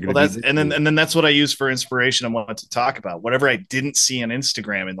podcasts are going to be. And then that's what I use for inspiration on what to talk about. Whatever I didn't see on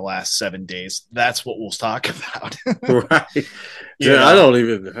Instagram in the last 7 days, that's what we'll talk about. Right. Yeah, I don't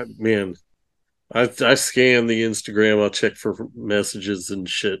even, man. I scan the Instagram. I'll check for messages and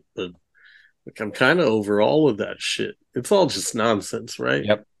shit, but I'm kind of over all of that shit. It's all just nonsense, right?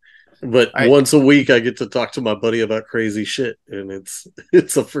 Yep. But once a week, I get to talk to my buddy about crazy shit, and it's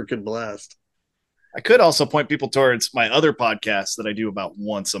a freaking blast. I could also point people towards my other podcast that I do about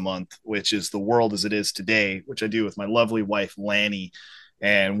once a month, which is The World as It Is Today, which I do with my lovely wife, Lanny.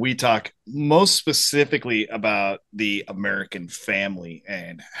 And we talk most specifically about the American family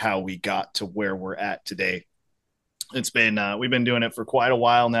and how we got to where we're at today. It's been we've been doing it for quite a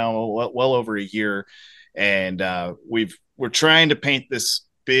while now, well over a year, and we're trying to paint this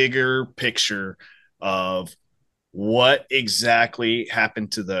bigger picture of what exactly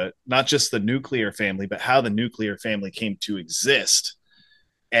happened to not just the nuclear family, but how the nuclear family came to exist.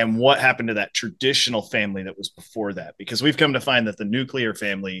 And what happened to that traditional family that was before that? Because we've come to find that the nuclear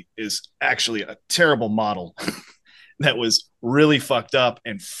family is actually a terrible model that was really fucked up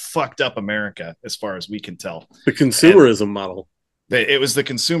and fucked up America, as far as we can tell. The consumerism model. It was the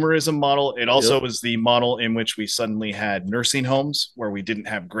consumerism model. It also was the model in which we suddenly had nursing homes where we didn't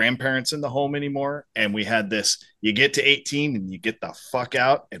have grandparents in the home anymore. And we had this, you get to 18 and you get the fuck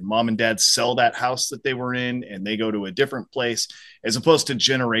out, and mom and dad sell that house that they were in and they go to a different place, as opposed to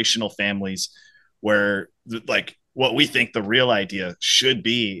generational families where, like, what we think the real idea should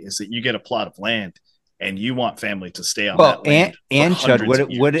be is that you get a plot of land and you want family to stay on that land. And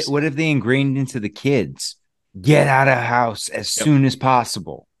Chud, what have they ingrained into the kids? Get out of the house as soon as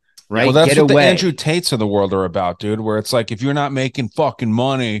possible, right? Well, that's Get what away. the Andrew Tates of the world are about, dude, where it's like, if you're not making fucking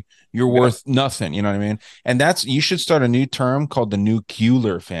money, you're worth nothing. You know what I mean? And you should start a new term called the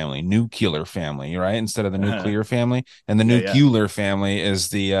nuclear family, right? Instead of the nuclear family. And the nuclear family is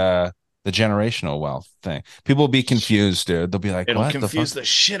the generational wealth thing. People will be confused, dude. They'll be like, it'll what confuse the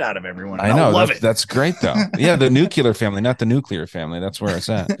shit out of everyone. I know. Love it. That's great, though. Yeah, the nuclear family, not the nuclear family. That's where it's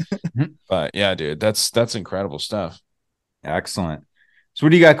at. But yeah, dude, that's incredible stuff. Excellent. So what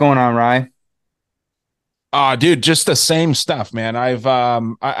do you got going on, Rye? Dude, just the same stuff, man.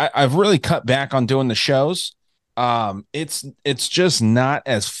 I've really cut back on doing the shows. It's just not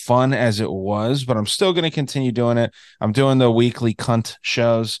as fun as it was, but I'm still going to continue doing it. I'm doing the weekly cunt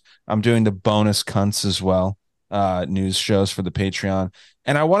shows. I'm doing the bonus cunts as well, news shows for the Patreon.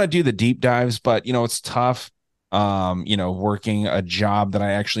 And I want to do the deep dives, but it's tough. Working a job that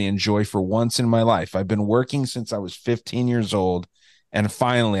I actually enjoy for once in my life. I've been working since I was 15 years old, and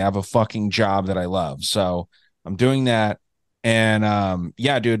finally I have a fucking job that I love. So I'm doing that. And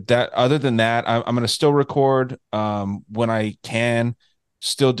yeah, dude, other than that, I'm going to still record when I can,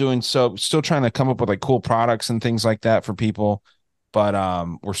 still trying to come up with like cool products and things like that for people. But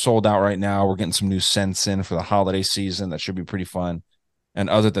we're sold out right now. We're getting some new scents in for the holiday season. That should be pretty fun. And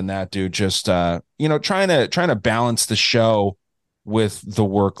other than that, dude, just trying to balance the show with the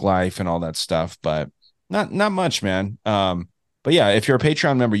work life and all that stuff, but not much, man. But yeah, if you're a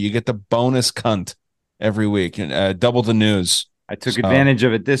Patreon member, you get the bonus cunt every week, double the news. I took advantage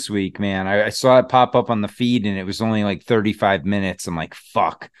of it this week, man. I saw it pop up on the feed and it was only like 35 minutes. I'm like,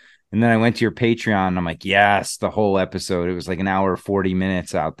 fuck. And then I went to your Patreon and I'm like, yes, the whole episode. It was like an hour, 40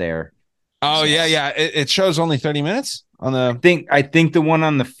 minutes out there. Oh, yeah. It shows only 30 minutes on the. I think the one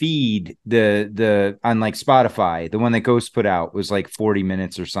on the feed, the on like Spotify, the one that Ghost put out was like 40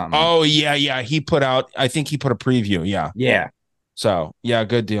 minutes or something. Oh, yeah. I think he put a preview. Yeah. Yeah. So, yeah,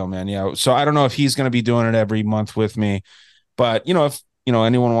 good deal, man. Yeah. So I don't know if he's going to be doing it every month with me, but if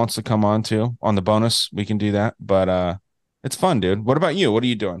anyone wants to come on too on the bonus, we can do that. But it's fun, dude. What about you? What are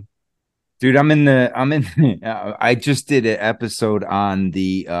you doing? Dude, I just did an episode on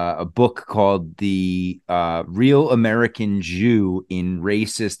a book called The Real American Jew in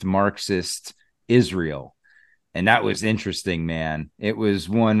Racist Marxist Israel. And that was interesting, man. It was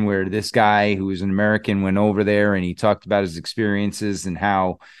one where this guy who was an American went over there and he talked about his experiences and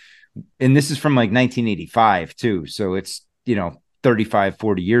how, and this is from like 1985 too. So it's, 35,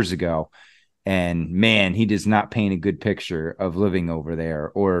 40 years ago. And man, he does not paint a good picture of living over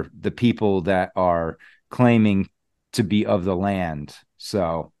there or the people that are claiming to be of the land.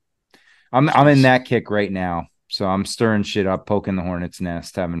 So I'm in that kick right now. So I'm stirring shit up, poking the hornet's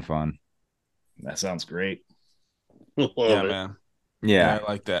nest, having fun. That sounds great. Yeah, man. Yeah,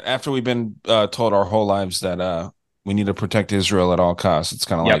 I like that. After we've been told our whole lives that we need to protect Israel at all costs, it's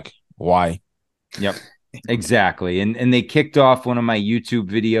kind of like, why? Yep, exactly. And they kicked off one of my YouTube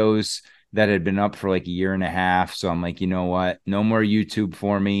videos that had been up for like a year and a half. So I'm like, you know what? No more YouTube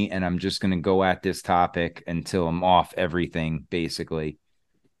for me. And I'm just going to go at this topic until I'm off everything, basically.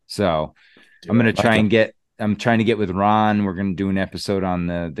 So I'm going to try and I'm trying to get with Ron. We're going to do an episode on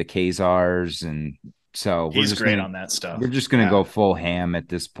the Khazars. And so he's great on that stuff. We're just going to go full ham at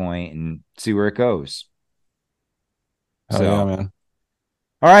this point and see where it goes. So, yeah, man.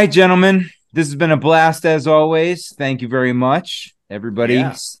 All right, gentlemen, this has been a blast as always. Thank you very much. Everybody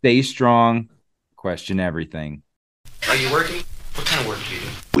stay strong. Question everything. Are you working? What kind of work do you do?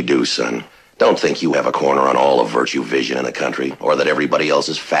 We do, son. Don't think you have a corner on all of virtue vision in the country, or that everybody else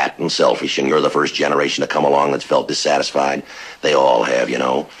is fat and selfish and you're the first generation to come along that's felt dissatisfied. They all have, you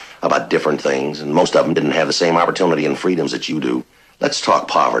know, about different things, and most of them didn't have the same opportunity and freedoms that you do. Let's talk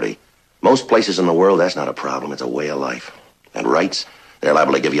poverty. Most places in the world, that's not a problem. It's a way of life. And rights, they're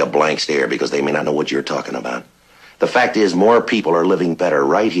liable to give you a blank stare because they may not know what you're talking about. The fact is, more people are living better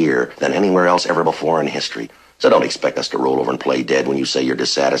right here than anywhere else ever before in history. So don't expect us to roll over and play dead when you say you're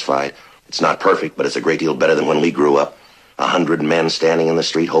dissatisfied. It's not perfect, but it's a great deal better than when we grew up. 100 men standing in the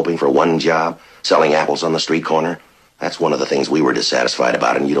street hoping for one job, selling apples on the street corner. That's one of the things we were dissatisfied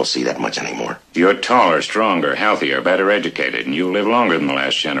about, and you don't see that much anymore. You're taller, stronger, healthier, better educated, and you'll live longer than the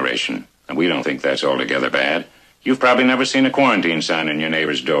last generation. And we don't think that's altogether bad. You've probably never seen a quarantine sign on your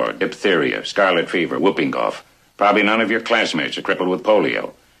neighbor's door. Diphtheria, scarlet fever, whooping cough. Probably none of your classmates are crippled with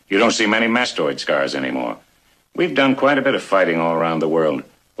polio. You don't see many mastoid scars anymore. We've done quite a bit of fighting all around the world.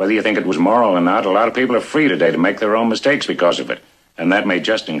 Whether you think it was moral or not, a lot of people are free today to make their own mistakes because of it. And that may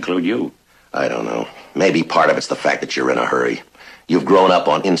just include you. I don't know. Maybe part of it's the fact that you're in a hurry. You've grown up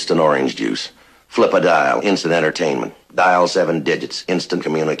on instant orange juice. Flip a dial, instant entertainment. Dial 7 digits, instant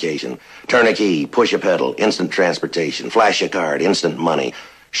communication. Turn a key, push a pedal, instant transportation. Flash a card, instant money.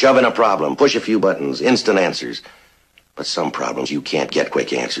 Shove in a problem, push a few buttons, instant answers. But some problems you can't get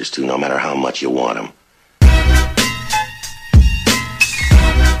quick answers to, no matter how much you want them.